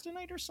 games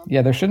tonight or something.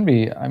 Yeah, there shouldn't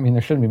be. I mean,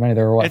 there shouldn't be many.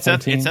 There were what? It's a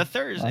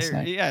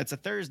Thursday. Yeah, it's a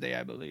Thursday,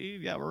 I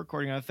believe. Yeah, we're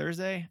recording on a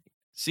Thursday.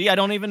 See, I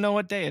don't even know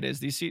what day it is.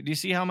 Do you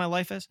see how my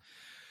life is?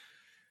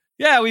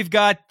 Yeah, we've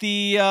got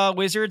the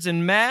Wizards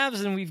and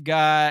Mavs, and we've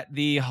got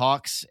the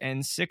Hawks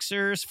and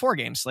Sixers.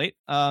 4-game slate.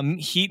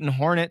 Heat and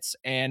Hornets,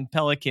 and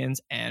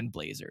Pelicans and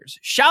Blazers.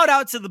 Shout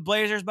out to the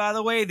Blazers, by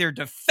the way. They're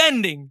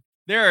defending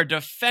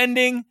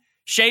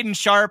Shaden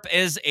Sharp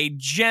is a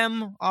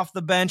gem off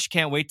the bench.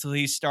 Can't wait till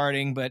he's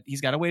starting, but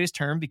he's got to wait his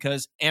turn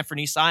because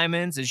Anthony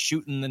Simons is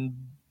shooting the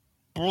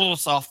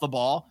bullets off the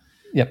ball.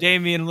 Yep.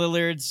 Damian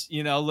Lillard's,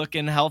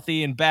 looking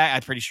healthy and back.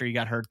 I'm pretty sure he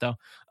got hurt though.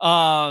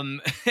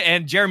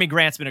 And Jeremy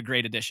Grant's been a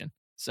great addition.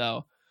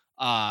 So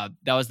that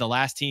was the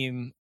last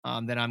team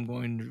that I'm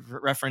going to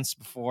reference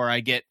before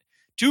I get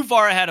too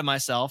far ahead of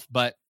myself.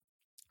 But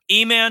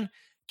E-Man,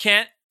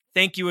 can't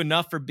thank you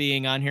enough for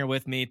being on here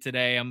with me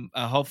today. I'm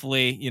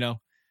hopefully,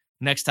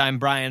 next time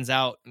Brian's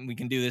out, we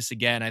can do this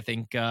again. I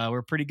think we're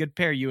a pretty good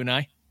pair, you and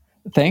I.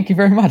 Thank you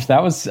very much.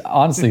 That was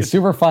honestly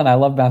super fun. I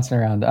love bouncing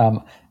around.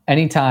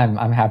 Anytime,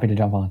 I'm happy to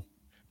jump on.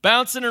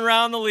 Bouncing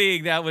around the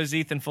league. That was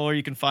Ethan Fuller.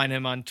 You can find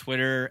him on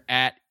Twitter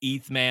at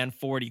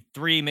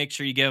ETHMan43. Make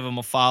sure you give him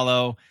a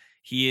follow.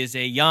 He is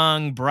a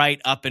young,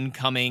 bright,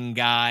 up-and-coming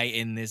guy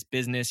in this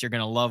business. You're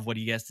going to love what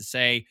he has to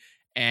say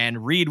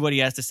and read what he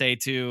has to say,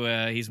 too.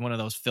 He's one of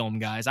those film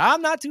guys.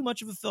 I'm not too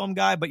much of a film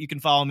guy, but you can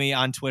follow me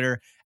on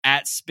Twitter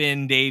at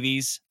Spin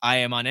Davies. I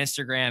am on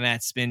Instagram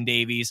at Spin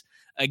Davies.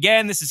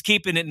 Again, this is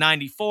Keeping It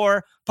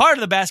 94, part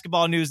of the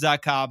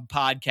BasketballNews.com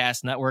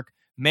podcast network.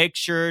 Make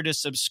sure to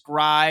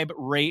subscribe,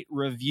 rate,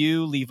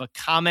 review, leave a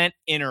comment,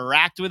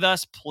 interact with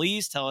us.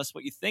 Please tell us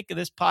what you think of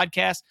this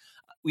podcast.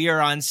 We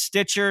are on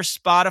Stitcher,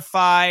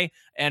 Spotify,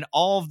 and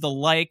all of the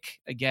like.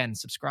 Again,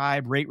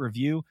 subscribe, rate,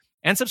 review,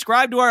 and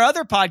subscribe to our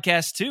other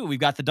podcasts, too. We've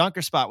got The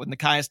Dunker Spot with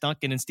Nekias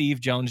Duncan and Steve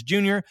Jones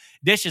Jr.,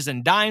 Dishes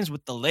and Dimes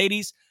with the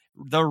ladies,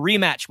 The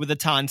Rematch with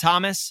Atan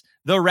Thomas,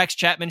 The Rex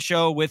Chapman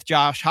Show with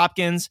Josh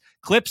Hopkins,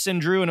 Clips and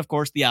Drew, and, of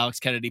course, the Alex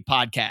Kennedy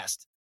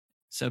Podcast.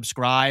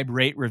 Subscribe,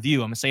 rate,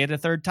 review. I'm going to say it a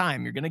third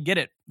time. You're going to get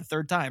it the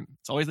third time.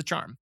 It's always the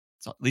charm.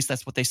 So at least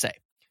that's what they say.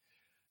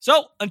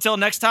 So until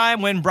next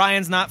time, when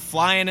Brian's not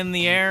flying in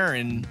the air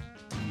and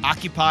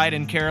occupied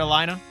in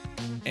Carolina,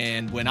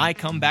 and when I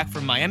come back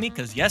from Miami,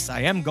 because yes,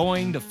 I am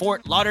going to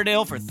Fort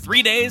Lauderdale for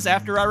 3 days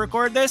after I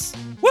record this.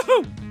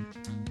 Woohoo!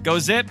 Go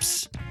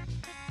Zips.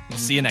 We'll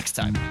see you next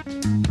time.